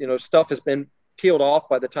patient, stuff has been peeled off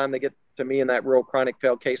by the time they get to me in that real chronic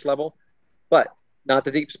failed case level, but not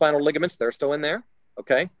the deep spinal ligaments. They're still in there.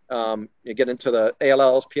 Okay. You get into the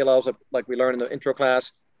ALLs, PLLs, like we learned in the intro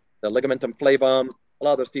class, the ligamentum flavum, a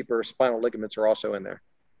lot of those deeper spinal ligaments are also in there.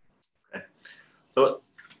 Okay. So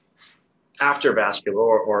after vascular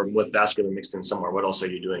or with vascular mixed in somewhere, what else are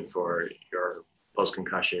you doing for your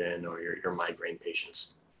post-concussion or your migraine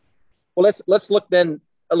patients? Well, let's look then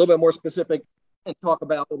a little bit more specific and talk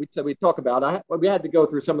about what we said we'd talk about. We had to go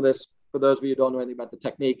through some of this for those of you who don't know anything about the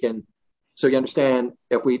technique, and so you understand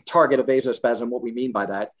if we target a vasospasm, what we mean by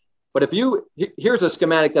that. But here's a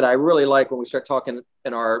schematic that I really like when we start talking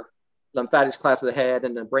in our lymphatics class of the head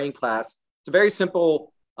and the brain class. It's a very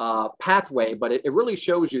simple pathway, but it really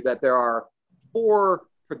shows you that there are 4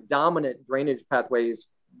 predominant drainage pathways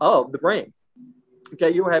of the brain.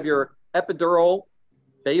 Okay, you have your epidural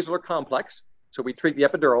basilar complex. So we treat the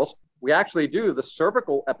epidurals. We actually do the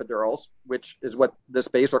cervical epidurals, which is what this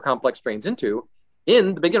basilar complex drains into,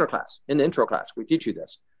 in the beginner class, in the intro class. We teach you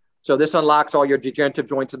this. So this unlocks all your degenerative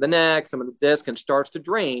joints of the neck, some of the disc, and starts to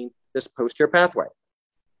drain this posterior pathway.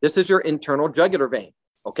 This is your internal jugular vein,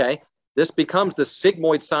 okay? This becomes the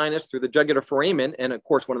sigmoid sinus through the jugular foramen, and of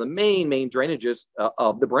course, one of the main drainages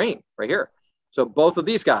of the brain right here. So both of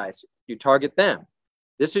these guys, you target them.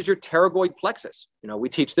 This is your pterygoid plexus. We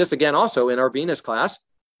teach this again also in our venous class.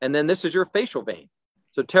 And then this is your facial vein.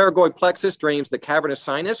 So pterygoid plexus drains the cavernous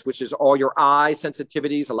sinus, which is all your eye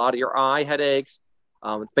sensitivities, a lot of your eye headaches,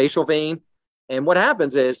 facial vein. And what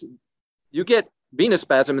happens is you get venous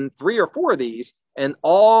spasm in 3 or 4 of these, and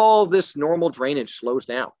all this normal drainage slows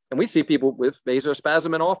down. And we see people with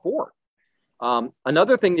vasospasm in all 4.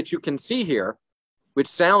 Another thing that you can see here, which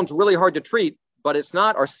sounds really hard to treat, but it's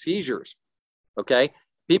not, are seizures. Okay.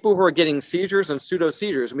 people who are getting seizures and pseudo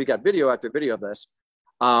seizures, and we got video after video of this,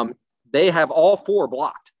 they have all four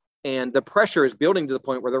blocked, and the pressure is building to the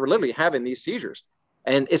point where they're literally having these seizures.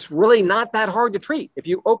 And it's really not that hard to treat. If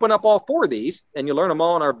you open up all four of these, and you learn them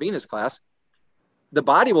all in our venous class, the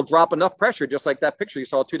body will drop enough pressure, just like that picture you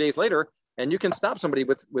saw 2 days later, and you can stop somebody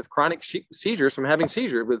with chronic seizures from having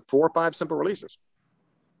seizure with 4 or 5 simple releases.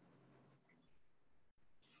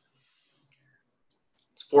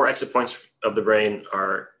 4 exit points of the brain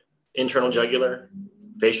are internal jugular,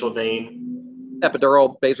 facial vein,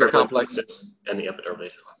 epidural basal complex, and the epidural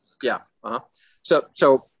basal complex. Yeah.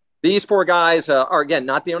 So these 4 guys are, again,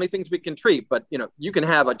 not the only things we can treat, but you can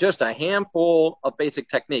have just a handful of basic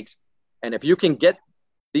techniques, and if you can get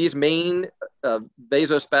these main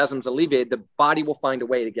vasospasms alleviated, the body will find a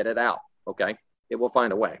way to get it out. Okay, it will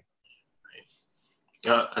find a way.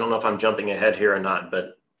 I don't know if I'm jumping ahead here or not,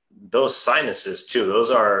 but those sinuses too,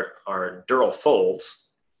 those are dural folds,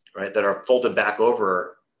 right, that are folded back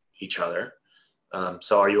over each other.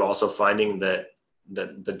 So are you also finding that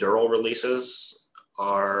the dural releases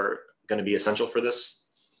are going to be essential for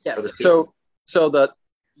this? Yeah. For this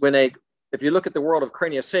if you look at the world of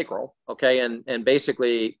craniosacral, okay, and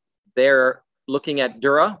basically they're looking at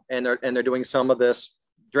dura, and they're doing some of this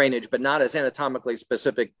drainage, but not as anatomically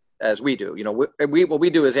specific as we do. What we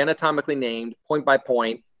do is anatomically named, point by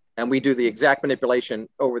point, and we do the exact manipulation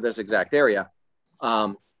over this exact area.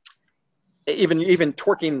 Even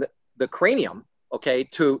torquing the cranium, okay,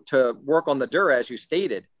 to work on the dura, as you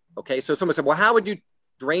stated. Okay, so someone said, well, how would you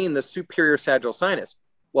drain the superior sagittal sinus?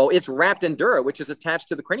 Well, it's wrapped in dura, which is attached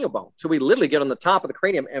to the cranial bone. So we literally get on the top of the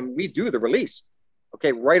cranium and we do the release,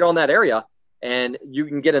 okay, right on that area. And you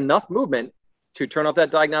can get enough movement to turn off that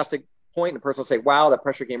diagnostic point, and the person will say, wow, that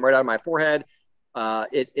pressure came right out of my forehead.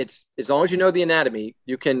 It's as long as you know the anatomy,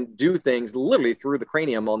 you can do things literally through the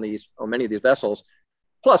cranium on many of these vessels.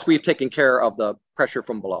 Plus, we've taken care of the pressure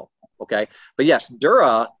from below, okay? But yes,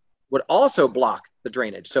 dura would also block the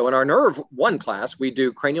drainage. So in our nerve 1 class, we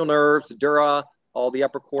do cranial nerves, dura, all the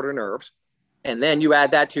upper quarter nerves. And then you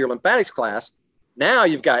add that to your lymphatics class. Now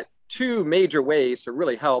you've got 2 major ways to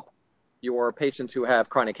really help your patients who have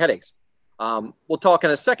chronic headaches. We'll talk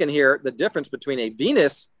in a second here, the difference between a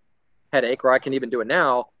venous headache, or I can even do it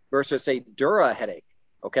now, versus a dura headache,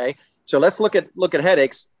 okay? So let's look at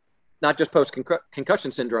headaches, not just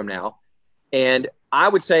post-concussion syndrome now. And I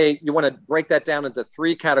would say you want to break that down into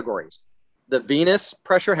 3 categories. The venous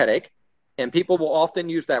pressure headache, and people will often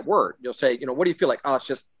use that word. You'll say, what do you feel like? Oh,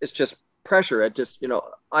 it's just pressure. It just,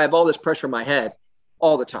 I have all this pressure in my head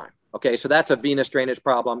all the time. Okay, so that's a venous drainage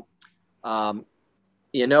problem.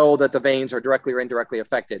 You know that the veins are directly or indirectly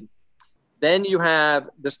affected. Then you have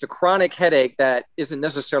the chronic headache that isn't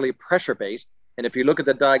necessarily pressure-based. And if you look at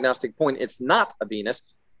the diagnostic point, it's not a venous.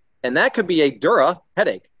 And that could be a dura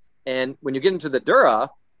headache. And when you get into the dura,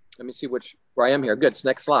 let me see where I am here. Good,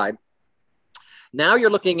 next slide. Now you're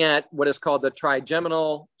looking at what is called the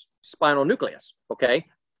trigeminal spinal nucleus, okay?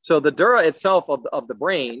 So the dura itself of the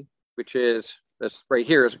brain, which is this right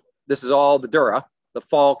here, this is all the dura, the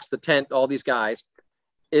falx, the tent, all these guys,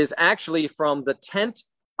 is actually from the tent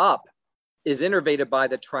up is innervated by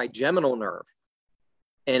the trigeminal nerve.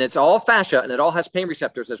 And it's all fascia, and it all has pain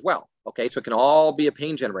receptors as well, okay? So it can all be a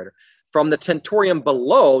pain generator. From the tentorium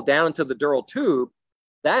below down into the dural tube,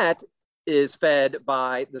 that is fed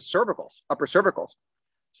by the cervicals, upper cervicals.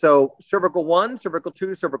 So cervical 1, cervical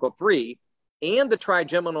 2, cervical 3, and the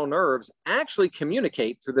trigeminal nerves actually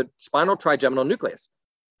communicate through the spinal trigeminal nucleus.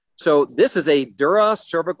 So this is a dura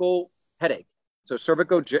cervical headache. So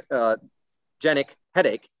cervicogenic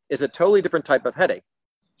headache is a totally different type of headache.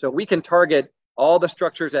 So we can target all the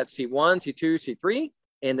structures at C1, C2, C3,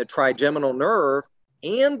 and the trigeminal nerve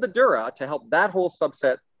and the dura to help that whole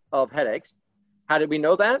subset of headaches. How did we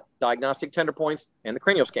know that? Diagnostic tender points and the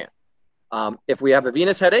cranial scan. If we have a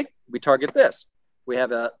venous headache, we target this. We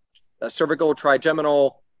have a cervical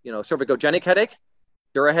trigeminal, cervicogenic headache,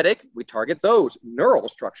 dura headache, we target those neural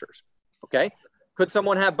structures. Okay. Could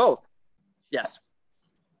someone have both? Yes.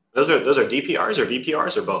 Those are DPRs or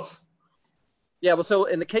VPRs or both? Yeah, well, so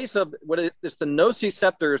in the case of it's the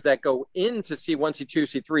nociceptors that go into C1, C2,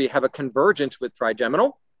 C3 have a convergence with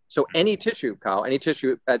trigeminal. So any tissue, Kyle, any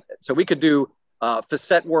tissue. So we could do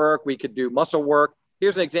facet work, we could do muscle work.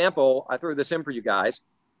 Here's an example. I threw this in for you guys.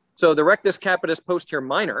 So the rectus capitis posterior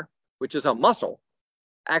minor, which is a muscle,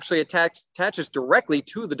 actually attaches directly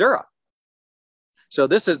to the dura. So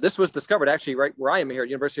this was discovered actually right where I am here at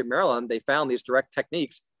University of Maryland. They found these direct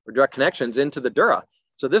techniques or direct connections into the dura.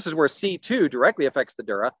 So this is where C2 directly affects the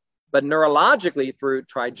dura, but neurologically through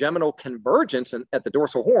trigeminal convergence at the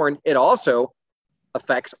dorsal horn, it also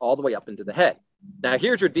affects all the way up into the head. Now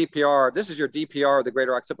here's your DPR. This is your DPR of the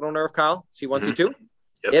greater occipital nerve, Kyle, C1, Mm-hmm. C2.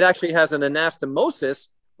 Yep. It actually has an anastomosis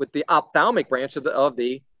with the ophthalmic branch of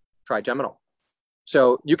the trigeminal.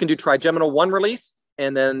 So you can do trigeminal 1 release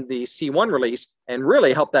and then the C1 release and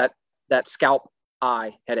really help that scalp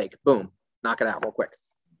eye headache. Boom, knock it out real quick.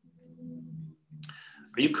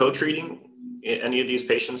 Are you co-treating any of these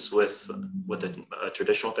patients with a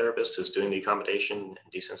traditional therapist who's doing the accommodation and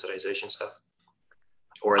desensitization stuff?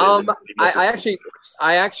 Or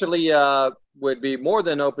I actually would be more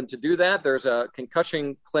than open to do that. There's a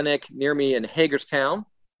concussion clinic near me in Hagerstown.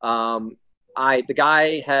 The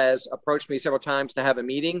guy has approached me several times to have a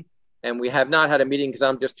meeting, and we have not had a meeting because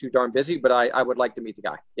I'm just too darn busy, but I would like to meet the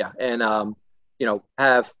guy. Yeah. And,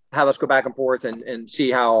 have us go back and forth and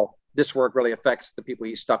see how this work really affects the people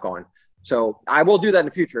he's stuck on. So I will do that in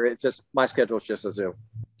the future. It's just my schedule is just a zoo.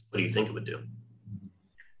 What do you think it would do?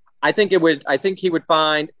 I think he would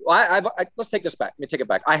find, let's take this back. Let me take it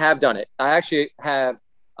back. I have done it. I actually have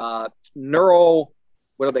what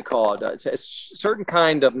are they called? It's a certain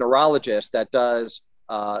kind of neurologist that does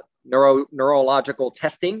neurological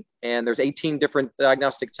testing. And there's 18 different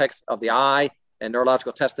diagnostic tests of the eye and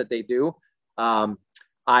neurological tests that they do.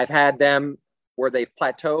 I've had them where they've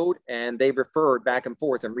plateaued and they've referred back and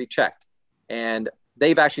forth and rechecked. And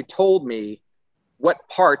they've actually told me what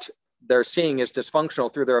part they're seeing is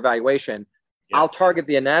dysfunctional through their evaluation. Yeah. I'll target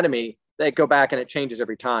the anatomy. They go back and it changes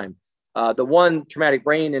every time. The one traumatic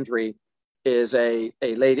brain injury is a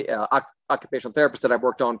lady, occupational therapist that I've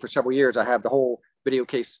worked on for several years. I have the whole video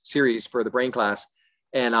case series for the brain class.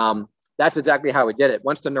 And that's exactly how we did it.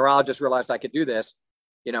 Once the neurologist realized I could do this,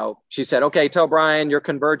 she said, okay, tell Brian your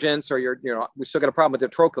convergence or we still got a problem with the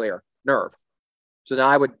trochlear nerve. So then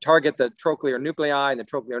I would target the trochlear nuclei and the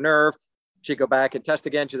trochlear nerve. She'd go back and test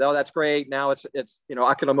again. She'd say, oh, that's great. Now it's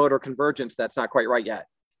oculomotor convergence. That's not quite right yet.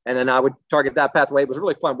 And then I would target that pathway. It was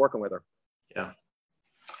really fun working with her. Yeah.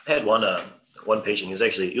 I had one patient.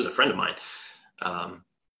 He was a friend of mine.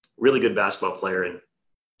 Really good basketball player and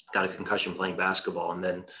got a concussion playing basketball. And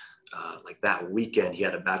then that weekend he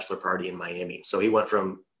had a bachelor party in Miami. So he went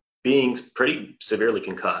from being pretty severely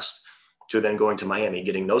concussed to then going to Miami,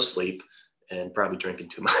 getting no sleep and probably drinking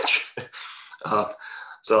too much.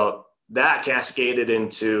 So that cascaded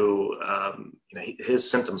into, his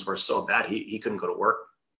symptoms were so bad, he couldn't go to work.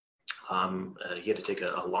 He had to take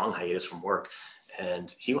a long hiatus from work.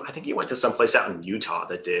 And I think he went to some place out in Utah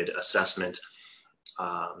that did assessment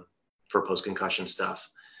for post-concussion stuff.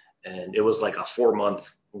 And it was like a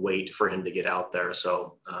 4-month wait for him to get out there.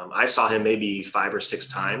 So I saw him maybe 5 or 6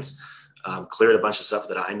 times, cleared a bunch of stuff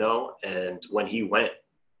that I know. And when he went,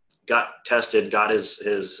 got tested, got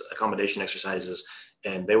his accommodation exercises,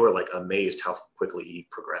 and they were like amazed how quickly he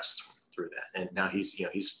progressed through that. And now he's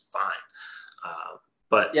fine.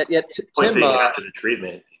 But Tim, after the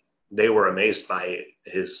treatment, they were amazed by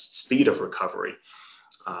his speed of recovery.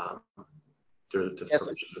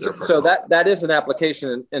 So that is an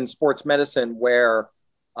application in sports medicine where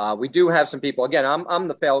we do have some people. Again, I'm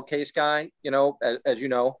the failed case guy, as you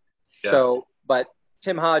know. Yeah. So, but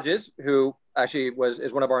Tim Hodges, who actually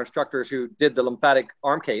is one of our instructors who did the lymphatic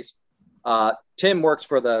arm case. Tim works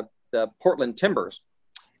for the Portland Timbers,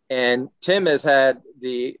 and Tim has had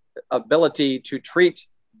the ability to treat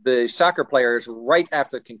the soccer players right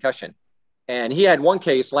after concussion. And he had one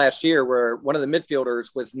case last year where one of the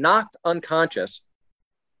midfielders was knocked unconscious.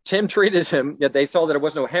 Tim treated him. They saw that it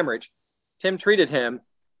was no hemorrhage. Tim treated him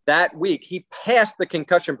that week. He passed the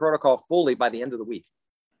concussion protocol fully by the end of the week.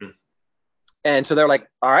 And so they're like,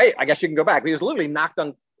 all right, I guess you can go back. He was literally knocked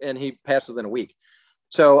on and he passed within a week.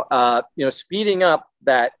 So, speeding up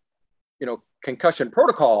that, concussion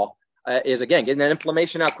protocol is, again, getting that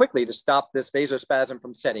inflammation out quickly to stop this vasospasm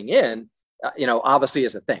from setting in, obviously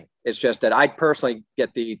is a thing. It's just that I personally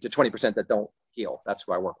get the 20% that don't heal. That's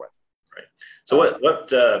who I work with. Right. So what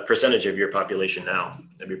percentage of your population now,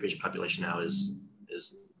 patient population now is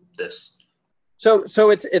this? So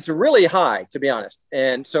it's really high, to be honest.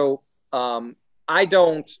 And so I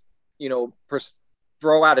don't,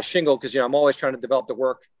 throw out a shingle because, I'm always trying to develop the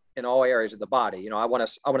work in all areas of the body. I want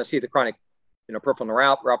to see the chronic, peripheral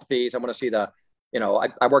neuropathies. I want to see the,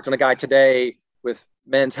 I worked on a guy today with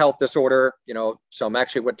men's health disorder, so I'm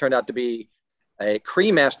actually what turned out to be a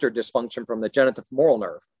cremaster dysfunction from the genitofemoral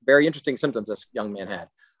nerve. Very interesting symptoms this young man had.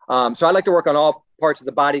 So I like to work on all parts of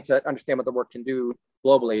the body to understand what the work can do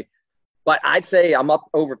globally. But I'd say I'm up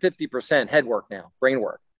over 50% head work now, brain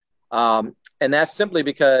work. And that's simply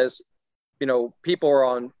because, people are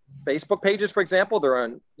on Facebook pages, for example. They're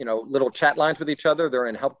on, little chat lines with each other. They're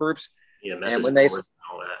in help groups. Yeah, message and boards and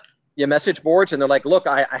all that. message boards and they're like, look,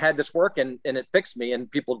 I had this work and it fixed me. And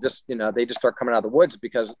people just, they just start coming out of the woods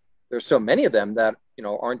because there's so many of them that,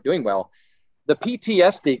 aren't doing well. The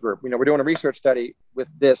PTSD group, we're doing a research study with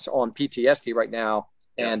this on PTSD right now,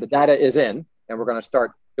 and the data is in, and we're going to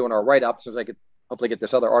start doing our write-up so I could hopefully get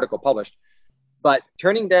this other article published. But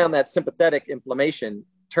turning down that sympathetic inflammation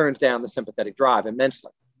turns down the sympathetic drive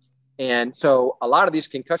immensely. And so a lot of these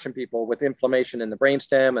concussion people with inflammation in the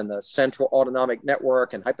brainstem and the central autonomic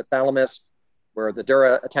network and hypothalamus, where the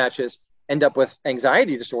dura attaches, end up with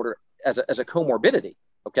anxiety disorder as a comorbidity.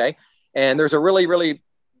 Okay. And there's a really, really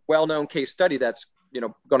well-known case study that's,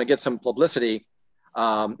 going to get some publicity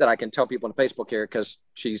that I can tell people on Facebook here, because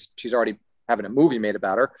she's already having a movie made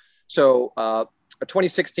about her. So a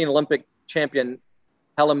 2016 Olympic champion,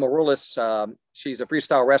 Helen Maroulis, she's a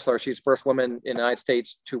freestyle wrestler. She's the first woman in the United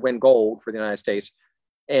States to win gold for the United States.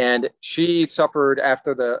 And she suffered,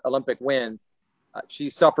 after the Olympic win, she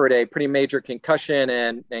suffered a pretty major concussion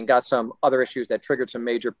and got some other issues that triggered some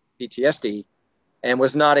major PTSD and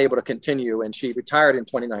was not able to continue. And she retired in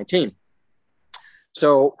 2019.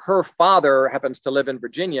 So her father happens to live in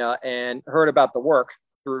Virginia and heard about the work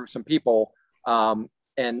through some people.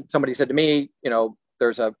 And somebody said to me,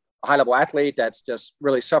 there's a high-level athlete that's just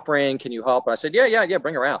really suffering. Can you help? And I said, yeah,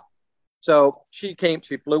 bring her out. So she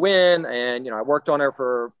flew in, and, I worked on her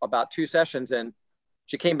for about 2 sessions, and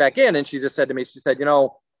she came back in and she just said to me,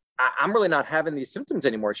 I'm really not having these symptoms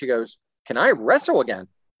anymore. She goes, can I wrestle again?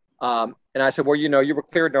 And I said, well, you were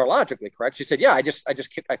cleared neurologically, correct? She said, yeah, I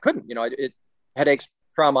couldn't, it headaches,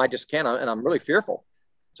 trauma, I just can't, and I'm really fearful.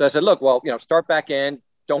 So I said, look, well, start back in,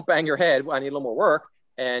 don't bang your head. I need a little more work.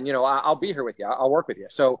 And, I'll be here with you. I'll work with you.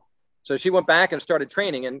 So she went back and started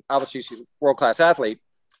training, and obviously she's a world-class athlete.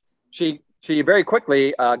 She very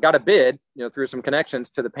quickly got a bid, through some connections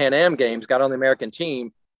to the Pan Am Games, got on the American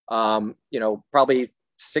team, probably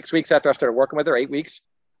 6 weeks after I started working with her, 8 weeks,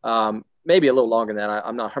 maybe a little longer than that.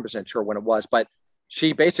 I'm not 100% sure when it was, but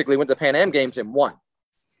she basically went to the Pan Am Games and won.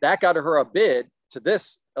 That got her a bid to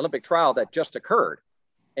this Olympic trial that just occurred.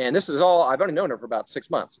 And this is all, I've only known her for about 6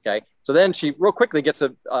 months. Okay. So then she real quickly gets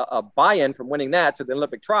a buy-in from winning that to the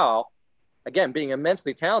Olympic trial. Again, being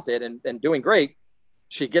immensely talented and doing great.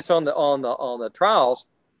 She gets on the trials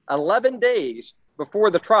 11 days before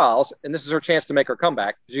the trials. And this is her chance to make her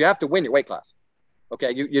comeback, because you have to win your weight class.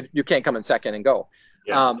 Okay. You can't come in second and go.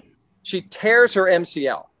 Yeah. She tears her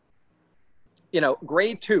MCL,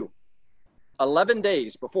 grade 2, 11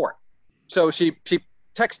 days before. So she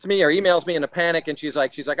texts me or emails me in a panic, and she's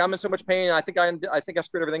like, I'm in so much pain. I think I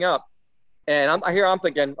screwed everything up. And I'm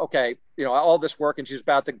thinking, okay, all this work, and she's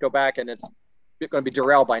about to go back, and it's going to be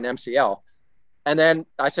derailed by an MCL. And then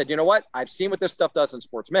I said, you know what? I've seen what this stuff does in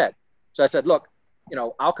sports med. So I said, look,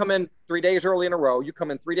 I'll come in 3 days early in a row. You come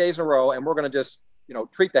in 3 days in a row, and we're going to just,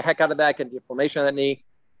 treat the heck out of that, get the inflammation of that knee.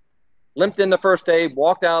 Limped in the first day,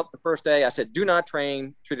 walked out the first day. I said, do not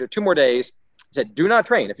train. Treated her 2 more days. I said, do not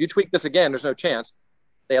train. If you tweak this again, there's no chance.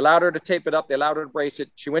 They allowed her to tape it up. They allowed her to brace it.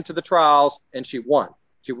 She went to the trials and she won.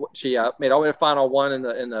 She made all the way to final one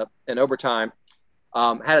in overtime.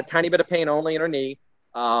 Had a tiny bit of pain only in her knee.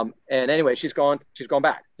 And anyway, she's gone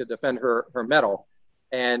back to defend her medal.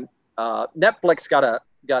 And Netflix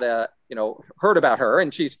heard about her,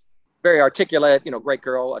 and she's very articulate, great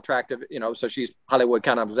girl, attractive, so she's Hollywood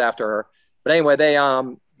kind of was after her. But anyway, they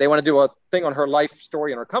want to do a thing on her life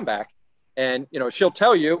story and her comeback. And, she'll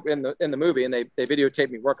tell you in the movie, and they videotaped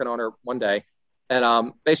me working on her one day,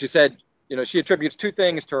 and basically said, she attributes 2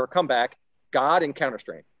 things to her comeback: God and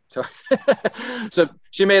Counterstrain. So, so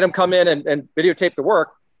she made him come in and videotape the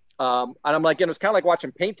work. And I'm like, it's kind of like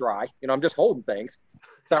watching paint dry. I'm just holding things.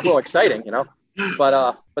 It's not real exciting,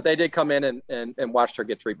 but they did come in and watched her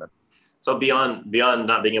get treatment. So beyond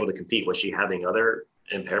not being able to compete, was she having other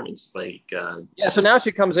impairments yeah, so now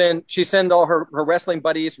she comes in, she sends all her wrestling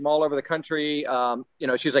buddies from all over the country.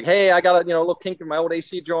 She's like, hey, I got a little kink in my old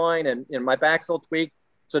AC joint, and my back's a little tweaked.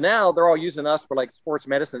 So now they're all using us for like sports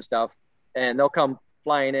medicine stuff, and they'll come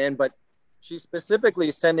flying in. But she's specifically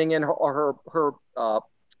sending in her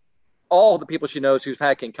all the people she knows who've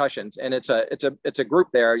had concussions, and it's a group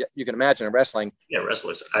there. You can imagine in wrestling. Yeah,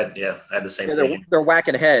 wrestlers. I had the same thing. They're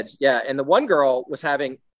whacking heads. Yeah, and the one girl was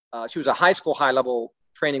having. She was a high school high-level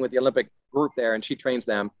training with the Olympic group there, and she trains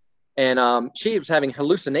them. And she was having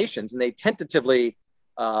hallucinations, and they tentatively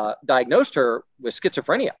diagnosed her with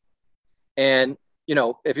schizophrenia. And,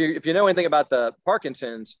 if you know anything about the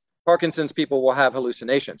Parkinson's people will have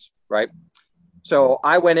hallucinations, right? So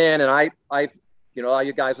I went in, and I all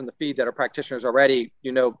you guys in the feed that are practitioners already,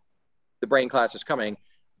 the brain class is coming.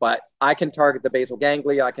 but I can target the basal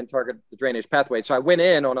ganglia, I can target the drainage pathway. So I went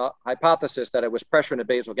in on a hypothesis that it was pressure in the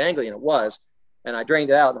basal ganglia, and it was, and I drained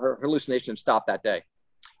it out, and her hallucination stopped that day.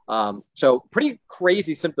 So pretty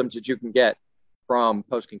crazy symptoms that you can get from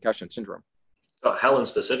post-concussion syndrome. So Helen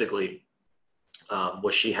specifically,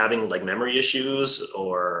 was she having like memory issues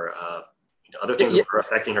or other things that were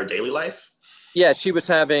affecting her daily life? Yeah, she was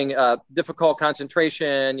having difficult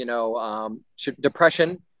concentration,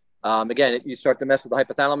 depression. Again, you start to mess with the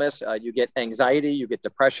hypothalamus, you get anxiety, you get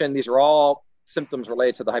depression. These are all symptoms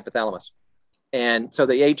related to the hypothalamus. And so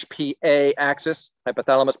the HPA axis,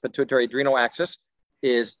 hypothalamus pituitary adrenal axis,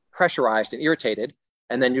 is pressurized and irritated.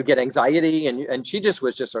 And then you get anxiety, and she just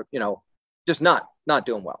was just not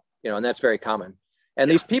doing well, and that's very common. And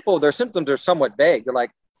these people, their symptoms are somewhat vague. They're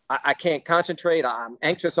like, I can't concentrate. I'm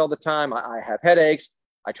anxious all the time. I have headaches.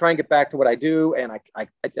 I try and get back to what I do, and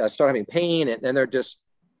I start having pain, and they're just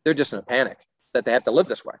in a panic that they have to live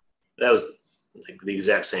this way. That was like the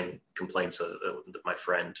exact same complaints of my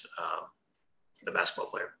friend, the basketball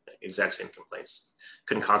player. Exact same complaints.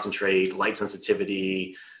 Couldn't concentrate, light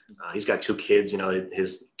sensitivity. He's got 2 kids.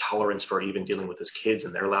 His tolerance for even dealing with his kids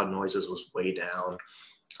and their loud noises was way down.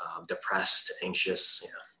 Depressed, anxious.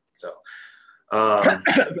 So.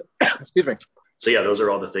 Excuse me. So yeah, those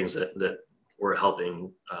are all the things that we're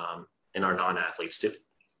helping in our non-athletes too.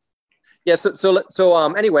 Yeah.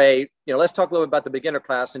 So anyway, let's talk a little bit about the beginner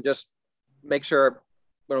class and just make sure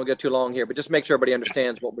we don't get too long here, but just make sure everybody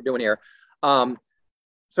understands what we're doing here.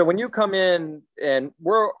 So when you come in, and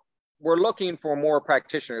we're looking for more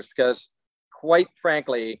practitioners, because quite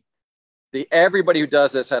frankly, everybody who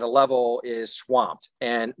does this at a level is swamped,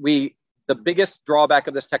 and the biggest drawback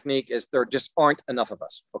of this technique is there just aren't enough of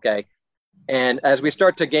us. Okay. And as we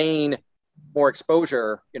start to gain more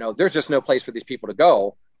exposure, there's just no place for these people to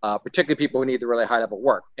go, particularly people who need the really high level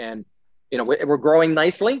work. And, we're growing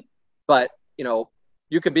nicely, but,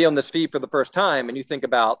 you could be on this feed for the first time and you think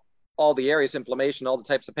about all the areas, inflammation, all the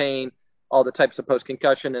types of pain, all the types of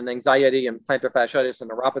post-concussion and anxiety and plantar fasciitis and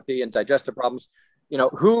neuropathy and digestive problems.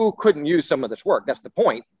 Who couldn't use some of this work? That's the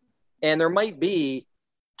point. And there might be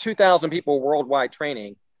 2,000 people worldwide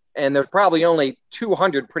training, and there's probably only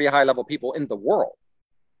 200 pretty high level people in the world.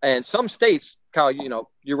 And some states, Kyle,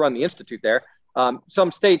 you run the institute there.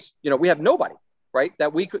 Some states, we have nobody, right,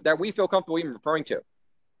 that we feel comfortable even referring to.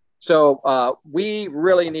 So we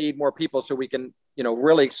really need more people so we can,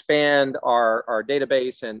 really expand our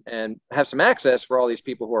database and have some access for all these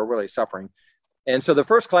people who are really suffering. And so the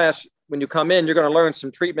first class, when you come in, you're going to learn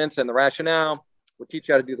some treatments and the rationale. We'll teach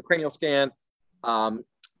you how to do the cranial scan.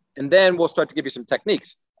 And then we'll start to give you some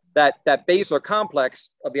techniques. That basilar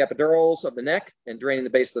complex of the epidurals of the neck and draining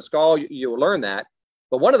the base of the skull, you'll learn that.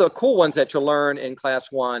 But one of the cool ones that you'll learn in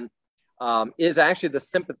class 1 is actually the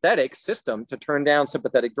sympathetic system to turn down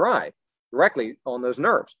sympathetic drive directly on those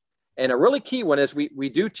nerves. And a really key one is we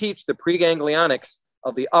do teach the preganglionics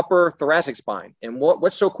of the upper thoracic spine. And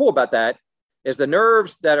what's so cool about that is the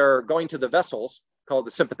nerves that are going to the vessels, called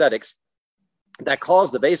the sympathetics, that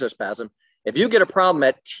cause the vasospasm. If you get a problem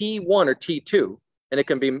at T1 or T2, and it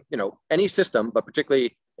can be, any system, but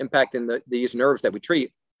particularly impacting these nerves that we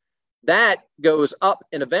treat, that goes up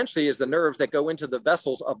and eventually is the nerves that go into the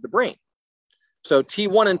vessels of the brain. So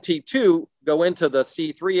T1 and T2 go into the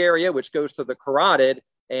C3 area, which goes to the carotid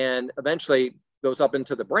and eventually goes up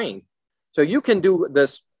into the brain. So you can do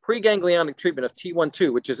this preganglionic treatment of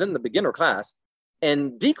T1-2, which is in the beginner class,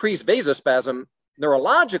 and decrease vasospasm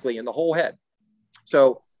neurologically in the whole head.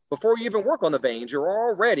 So before you even work on the veins, you're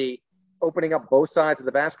already opening up both sides of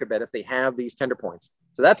the vascular bed if they have these tender points.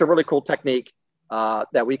 So that's a really cool technique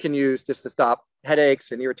that we can use just to stop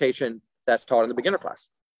headaches and irritation that's taught in the beginner class.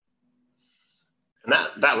 And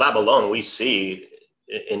that lab alone, we see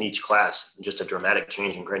in each class just a dramatic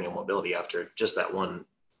change in cranial mobility after just that one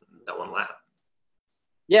lab.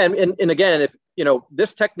 Yeah, and again, if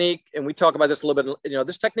this technique, and we talk about this a little bit,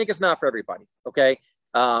 this technique is not for everybody. Okay.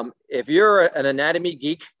 If you're an anatomy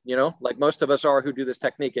geek, like most of us are who do this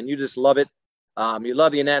technique, and you just love it, you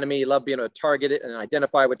love the anatomy, you love being able to target it and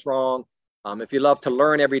identify what's wrong. If you love to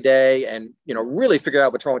learn every day and, really figure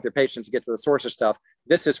out what's wrong with your patients to get to the source of stuff,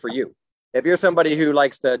 this is for you. If you're somebody who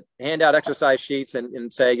likes to hand out exercise sheets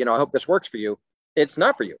and say, I hope this works for you, it's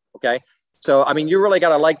not for you. Okay. So, you really got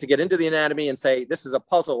to like to get into the anatomy and say, this is a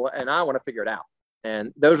puzzle and I want to figure it out.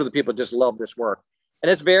 And those are the people who just love this work. And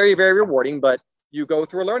it's very, very rewarding, but you go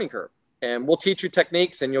through a learning curve, and we'll teach you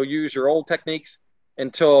techniques and you'll use your old techniques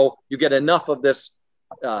until you get enough of this,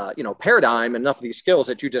 paradigm, enough of these skills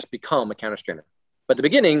that you just become a counterstrainer. But at the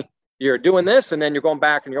beginning, you're doing this and then you're going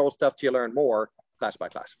back in your old stuff till you learn more class by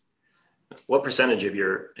class. What percentage of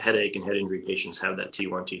your headache and head injury patients have that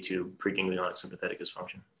T1, T2 preganglionic sympathetic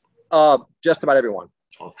dysfunction? Just about everyone.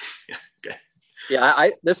 Oh, yeah, okay. Yeah,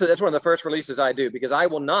 that's one of the first releases I do, because I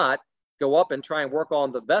will not go up and try and work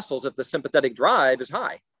on the vessels if the sympathetic drive is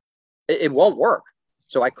high. It won't work.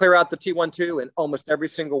 So I clear out the T1, 2 in almost every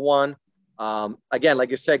single one. Again, like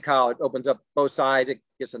you said, Kyle, it opens up both sides. It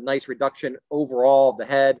gets a nice reduction overall of the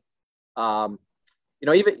head.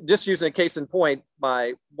 Even just using a case in point,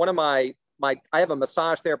 I have a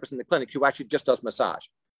massage therapist in the clinic who actually just does massage.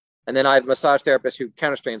 And then I have a massage therapist who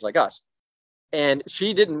counterstrains like us. And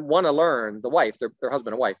she didn't want to learn, the wife, their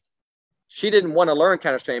husband and wife, she didn't want to learn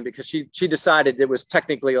counterstrain because she decided it was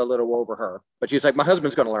technically a little over her. But she's like, my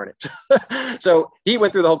husband's going to learn it. So he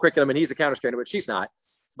went through the whole curriculum and he's a counterstrainer, but she's not.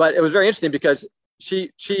 But it was very interesting because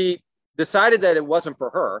she decided that it wasn't for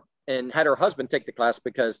her and had her husband take the class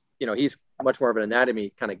because, he's much more of an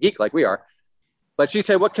anatomy kind of geek like we are. But she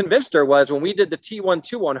said what convinced her was when we did the T1,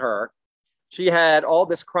 2 on her, she had all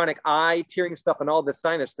this chronic eye tearing stuff and all this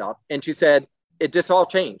sinus stuff. And she said, it just all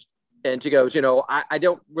changed. And she goes, I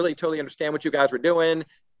don't really totally understand what you guys were doing.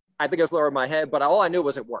 I think it was lower in my head, but all I knew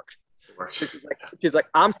was it worked. She's like,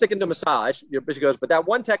 I'm sticking to massage. But she goes, but that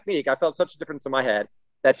one technique, I felt such a difference in my head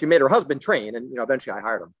that she made her husband train. And, eventually I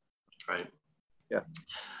hired him. Right. Yeah.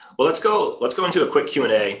 Well, let's go into a quick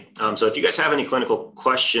Q&A. So if you guys have any clinical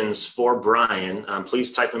questions for Brian,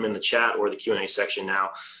 please type them in the chat or the Q&A section now.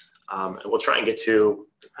 And we'll try and get to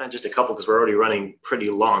just a couple because we're already running pretty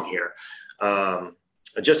long here.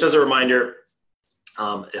 Just as a reminder,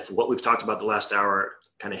 if what we've talked about the last hour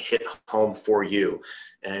kind of hit home for you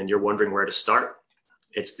and you're wondering where to start,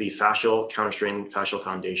 it's the Fascial Counterstrain Fascial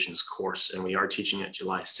Foundations course, and we are teaching it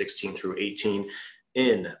July 16 through 18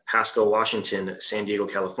 in Pasco, Washington, San Diego,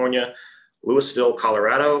 California, Louisville,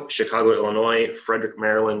 Colorado, Chicago, Illinois, Frederick,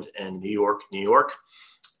 Maryland, and New York, New York.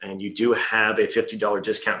 And you do have a $50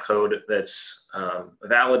 discount code that's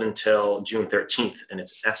valid until June 13th, and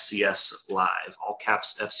it's FCS Live, all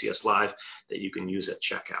caps FCS Live, that you can use at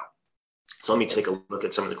checkout. So let me take a look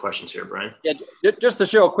at some of the questions here, Brian. Yeah, just to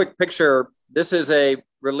show a quick picture, this is a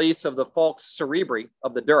release of the falx cerebri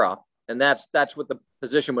of the dura, and that's what the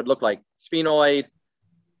position would look like. Sphenoid,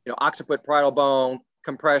 occiput parietal bone,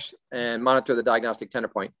 compress, and monitor the diagnostic tender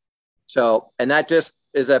point. So, and that just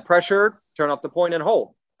is a pressure, turn off the point and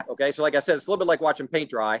hold. Okay, so like I said, it's a little bit like watching paint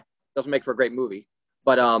dry. Doesn't make for a great movie,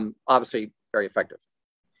 but obviously very effective.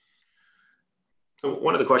 So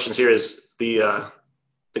one of the questions here is the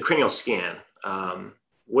cranial scan.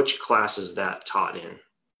 Which class is that taught in?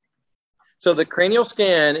 So the cranial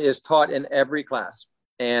scan is taught in every class.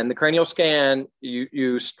 And the cranial scan,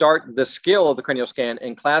 you start the skill of the cranial scan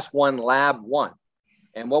in class 1, lab 1.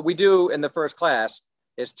 And what we do in the first class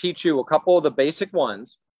is teach you a couple of the basic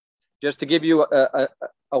ones just to give you the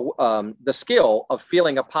skill of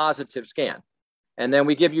feeling a positive scan. And then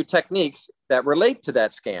we give you techniques that relate to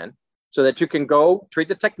that scan so that you can go treat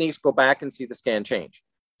the techniques, go back and see the scan change.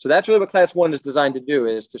 So that's really what class 1 is designed to do,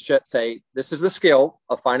 is to say, this is the skill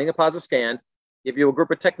of finding a positive scan, give you a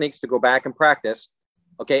group of techniques to go back and practice.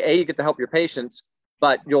 Okay, you get to help your patients,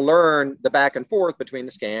 but you'll learn the back and forth between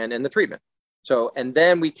the scan and the treatment. So, and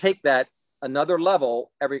then we take that another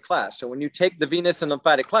level every class. So when you take the venous and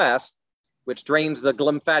lymphatic class, which drains the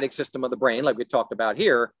lymphatic system of the brain, like we talked about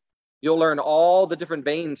here, you'll learn all the different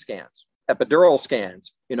vein scans, epidural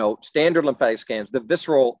scans, standard lymphatic scans, the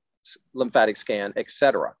visceral lymphatic scan,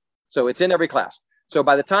 etc. So it's in every class. So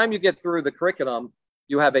by the time you get through the curriculum,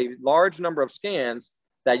 you have a large number of scans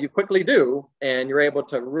that you quickly do, and you're able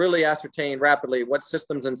to really ascertain rapidly what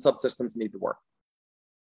systems and subsystems need to work.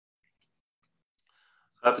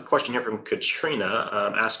 I have a question here from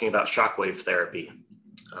Katrina asking about shockwave therapy.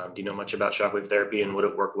 Do you know much about shockwave therapy, and would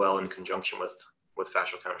it work well in conjunction with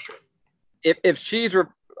fascial counterstrain? If she's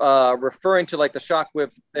referring to like the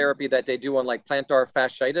shockwave therapy that they do on like plantar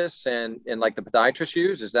fasciitis and like the podiatrist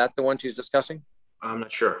use, is that the one she's discussing? I'm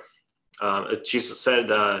not sure. She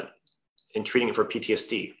said in treating it for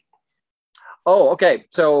PTSD. Oh, okay.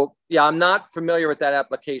 So yeah, I'm not familiar with that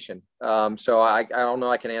application. So I don't know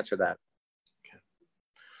I can answer that.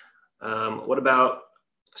 Okay. What about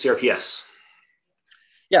CRPS?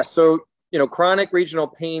 Yes. So, chronic regional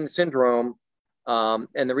pain syndrome,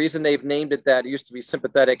 and the reason they've named it that, it used to be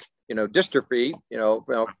sympathetic, dystrophy,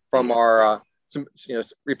 from our,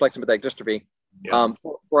 reflex sympathetic dystrophy. Yeah.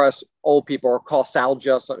 For us old people, or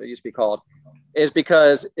causalgia, so it used to be called, is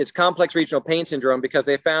because it's complex regional pain syndrome, because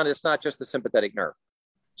they found it's not just the sympathetic nerve.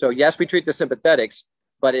 So yes, we treat the sympathetics,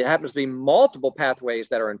 but it happens to be multiple pathways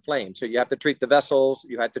that are inflamed. So you have to treat the vessels,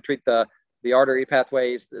 you have to treat the artery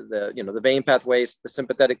pathways, the vein pathways, the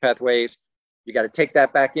sympathetic pathways. You got to take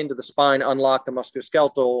that back into the spine, unlock the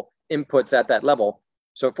musculoskeletal inputs at that level.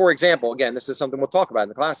 So for example, again, this is something we'll talk about in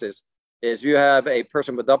the classes, is you have a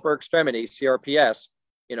person with upper extremity, CRPS,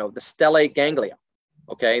 the stellate ganglia.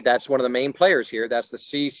 Okay, that's one of the main players here. That's the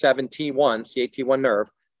C7T1 nerve.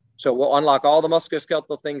 So we'll unlock all the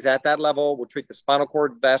musculoskeletal things at that level. We'll treat the spinal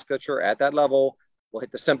cord vasculature at that level. We'll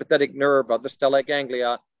hit the sympathetic nerve of the stellate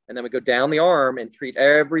ganglia, and then we go down the arm and treat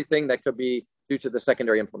everything that could be due to the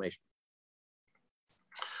secondary inflammation.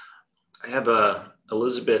 I have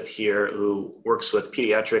Elizabeth here who works with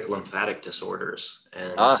pediatric lymphatic disorders,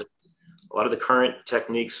 and so a lot of the current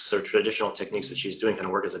techniques or traditional techniques that she's doing kind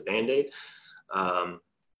of work as a Band-Aid.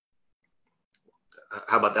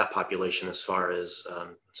 How about that population as far as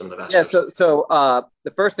some of the vascular? Yeah, so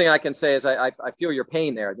the first thing I can say is I feel your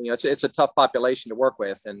pain there. It's a tough population to work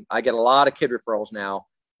with, and I get a lot of kid referrals now.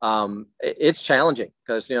 It's challenging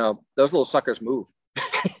because those little suckers move.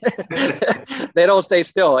 They don't stay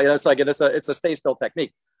still. It's like it's a stay still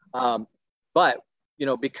technique. But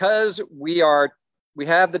because we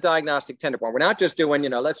have the diagnostic tender point. We're not just doing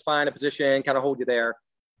let's find a position, kind of hold you there.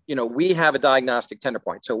 We have a diagnostic tender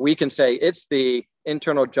point. So we can say it's the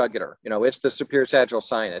internal jugular, it's the superior sagittal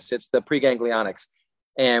sinus, it's the preganglionics.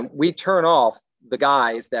 And we turn off the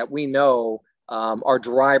guys that we know are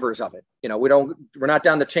drivers of it. We're not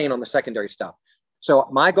down the chain on the secondary stuff. So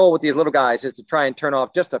my goal with these little guys is to try and turn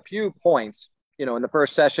off just a few points, in the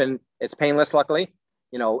first session. It's painless, luckily,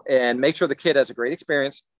 and make sure the kid has a great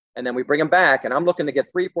experience. And then we bring them back, and I'm looking to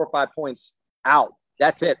get 3, 4, 5 points out.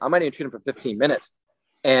 That's it. I might even treat them for 15 minutes.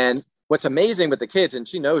 And what's amazing with the kids, and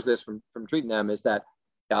she knows this from treating them, is that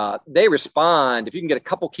they respond. If you can get a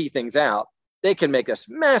couple key things out, they can make a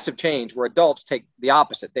massive change, where adults take the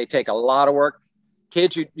opposite. They take a lot of work.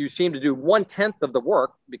 Kids, you seem to do 1/10 of the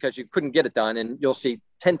work because you couldn't get it done, and you'll see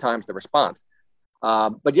 10 times the response.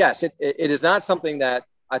 But yes, it is not something that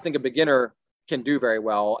I think a beginner can do very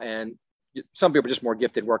well. And some people are just more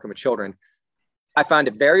gifted working with children. I find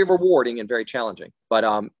it very rewarding and very challenging, but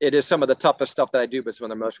it is some of the toughest stuff that I do, but some of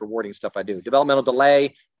the most rewarding stuff I do. Developmental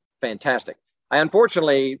delay, fantastic.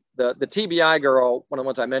 Unfortunately, the TBI girl, one of the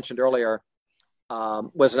ones I mentioned earlier,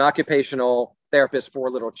 was an occupational therapist for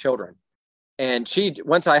little children. And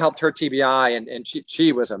once I helped her TBI, and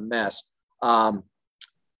she was a mess.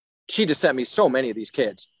 She just sent me so many of these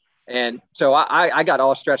kids. And so I got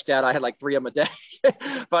all stretched out. I had like 3 of them a day.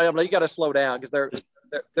 But I'm like, you got to slow down, because they're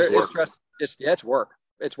stressed. It's work.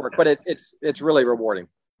 It's work, but it's really rewarding.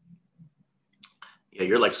 Yeah,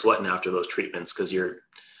 you're like sweating after those treatments, because you're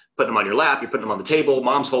putting them on your lap, you're putting them on the table,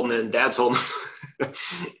 mom's holding it, dad's holding it.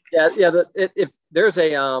 Yeah. If there's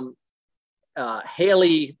a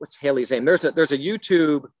Haley, what's Haley's name? There's a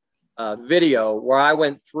YouTube video where I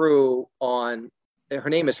went through on. Her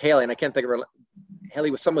name is Haley, and I can't think of her.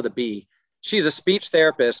 Haley with some of the B. She's a speech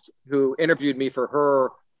therapist who interviewed me for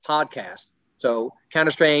her podcast. So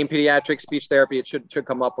Counterstrain, pediatric speech therapy, it should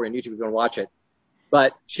come up where on YouTube if you want to watch it.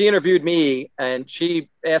 But she interviewed me, and she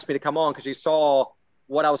asked me to come on because she saw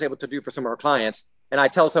what I was able to do for some of her clients. And I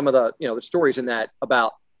tell some of the, the stories in that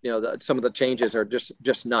about, some of the changes are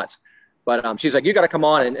just nuts. But she's like, you got to come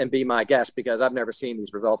on and be my guest, because I've never seen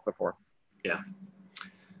these results before. Yeah.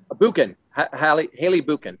 Buchan, Haley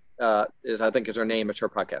Buchan I think is her name. It's her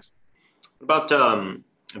podcast. What about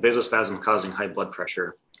vasospasm causing high blood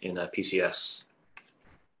pressure in PCS?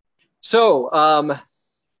 So,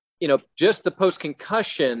 just the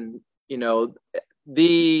post-concussion,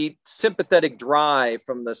 the sympathetic drive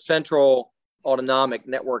from the central autonomic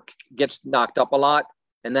network gets knocked up a lot.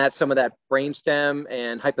 And that's some of that brainstem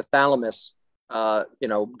and hypothalamus,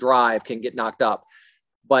 drive can get knocked up.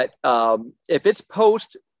 But if it's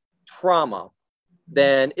post-trauma,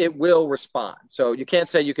 then it will respond. So you can't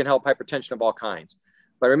say you can help hypertension of all kinds.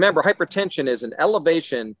 But remember, hypertension is an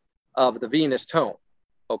elevation of the venous tone.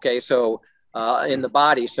 Okay, so in the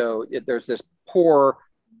body, there's this poor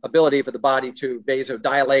ability for the body to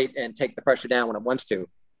vasodilate and take the pressure down when it wants to.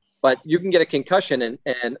 But you can get a concussion,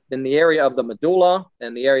 and in the area of the medulla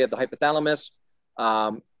and the area of the hypothalamus,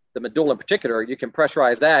 the medulla in particular, you can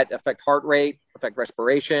pressurize that, affect heart rate, affect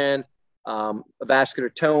respiration, a vascular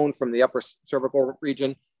tone from the upper cervical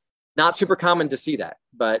region. Not super common to see that,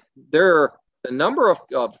 but the number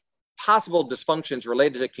of possible dysfunctions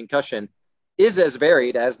related to concussion is as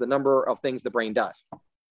varied as the number of things the brain does.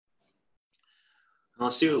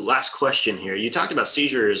 Let's do the last question here. You talked about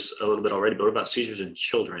seizures a little bit already, but what about seizures in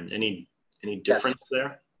children? Any difference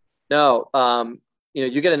there? No.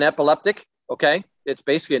 You get an epileptic, okay? It's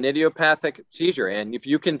basically an idiopathic seizure. And if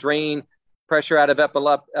you can drain pressure out of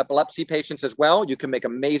epilepsy patients as well, you can make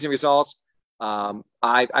amazing results.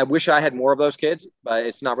 I wish I had more of those kids, but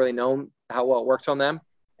it's not really known how well it works on them.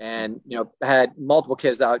 And, had multiple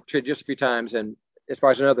kids that I treated just a few times. And as far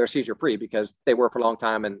as I know, they're seizure free because they were for a long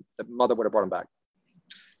time and the mother would have brought them back.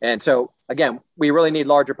 And so, again, we really need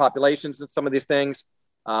larger populations in some of these things.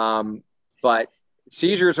 But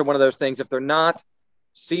seizures are one of those things, if they're not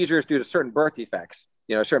seizures due to certain birth defects,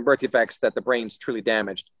 certain birth defects that the brain's truly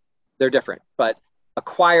damaged, they're different. But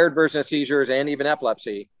acquired version of seizures and even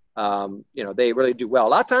epilepsy, they really do well. A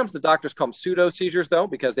lot of times the doctors call them pseudo seizures, though,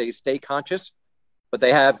 because they stay conscious, but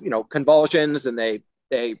they have, convulsions and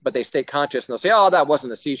but they stay conscious, and they'll say, oh, that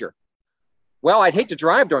wasn't a seizure. Well, I'd hate to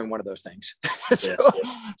drive during one of those things.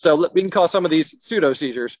 So we can call some of these pseudo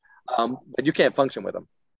seizures, but you can't function with them.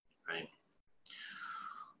 Right.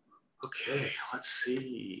 Okay, let's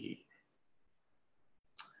see.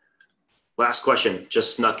 Last question,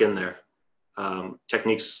 just snuck in there.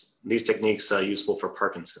 These techniques useful for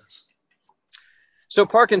Parkinson's. So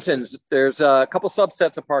Parkinson's, there's a couple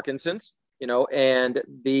subsets of Parkinson's, and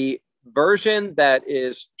the version that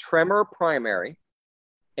is tremor primary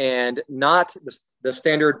and not the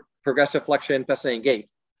standard progressive flexion, fascinating gait,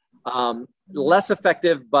 less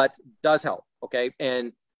effective, but does help. Okay.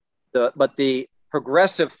 And the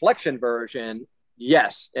progressive flexion version,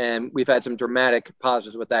 yes. And we've had some dramatic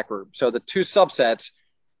positives with that group. So the two subsets,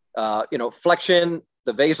 flexion,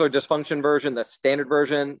 the basilar dysfunction version, the standard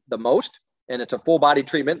version, the most, and it's a full body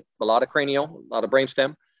treatment, a lot of cranial, a lot of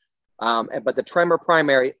brainstem, but the tremor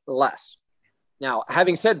primary, less. Now,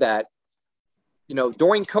 having said that,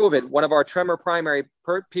 during COVID, one of our tremor primary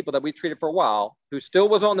people that we treated for a while, who still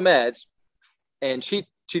was on the meds, and she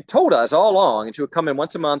told us all along, and she would come in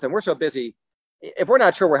once a month, and we're so busy, if we're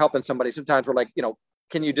not sure we're helping somebody, sometimes we're like,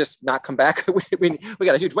 can you just not come back? we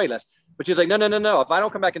got a huge wait list. But she's like, no. If I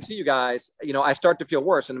don't come back and see you guys, I start to feel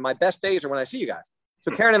worse. And my best days are when I see you guys.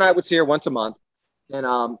 So Karen and I would see her once a month.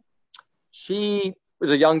 And she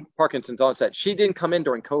was a young Parkinson's onset. She didn't come in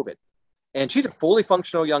during COVID. And she's a fully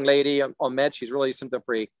functional young lady on meds. She's really symptom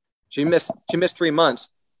free. She missed 3 months.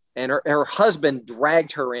 And her husband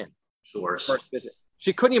dragged her in. Sure. First visit.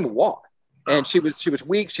 She couldn't even walk. And she was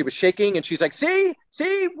weak. She was shaking, and she's like, "See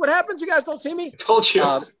what happens? You guys don't see me." I told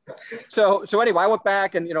you. So anyway, I went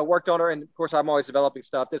back and worked on her, and of course, I'm always developing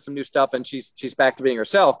stuff. Did some new stuff, and she's back to being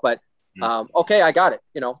herself. But okay, I got it.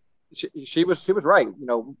 She was right.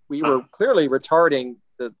 We were clearly retarding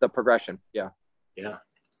the progression. Yeah. Yeah.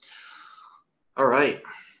 All right.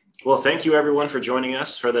 Well, thank you everyone for joining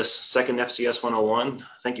us for this second FCS 101.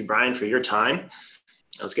 Thank you, Brian, for your time.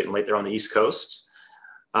 It's getting late there on the East Coast.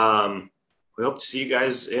 We hope to see you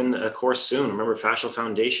guys in a course soon. Remember, Fascial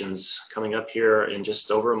Foundations coming up here in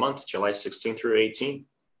just over a month, July 16th through 18th.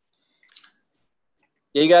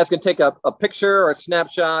 Yeah, you guys can take a picture or a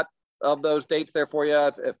snapshot of those dates there for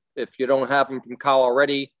you. If you don't have them from Kyle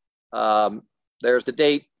already, there's the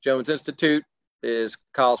date. Jones Institute is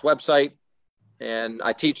Kyle's website. And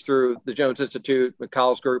I teach through the Jones Institute with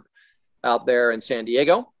Kyle's group out there in San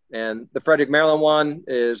Diego. And the Frederick, Maryland one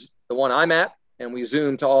is the one I'm at. And we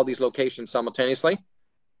Zoom to all these locations simultaneously.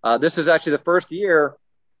 This is actually the first year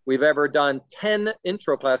we've ever done 10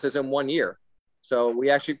 intro classes in 1 year. So we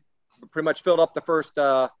actually pretty much filled up the first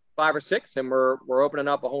 5 or 6, and we're opening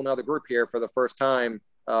up a whole nother group here for the first time,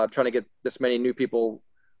 trying to get this many new people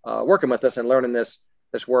working with us and learning this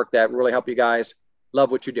work that really help you guys love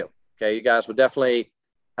what you do. Okay, you guys will definitely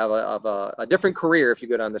have a different career if you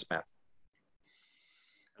go down this path.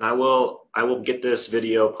 And I will get this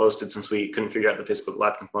video posted, since we couldn't figure out the Facebook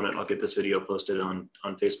Live component. I'll get this video posted on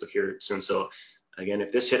Facebook here soon. So again,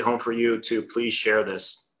 if this hit home for you too, please share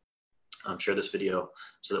this video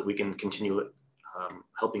so that we can continue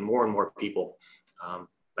helping more and more people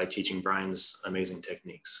by teaching Brian's amazing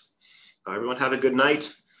techniques. Everyone have a good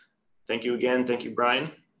night. Thank you again. Thank you,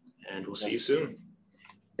 Brian. And we'll see you soon.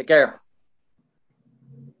 Take care.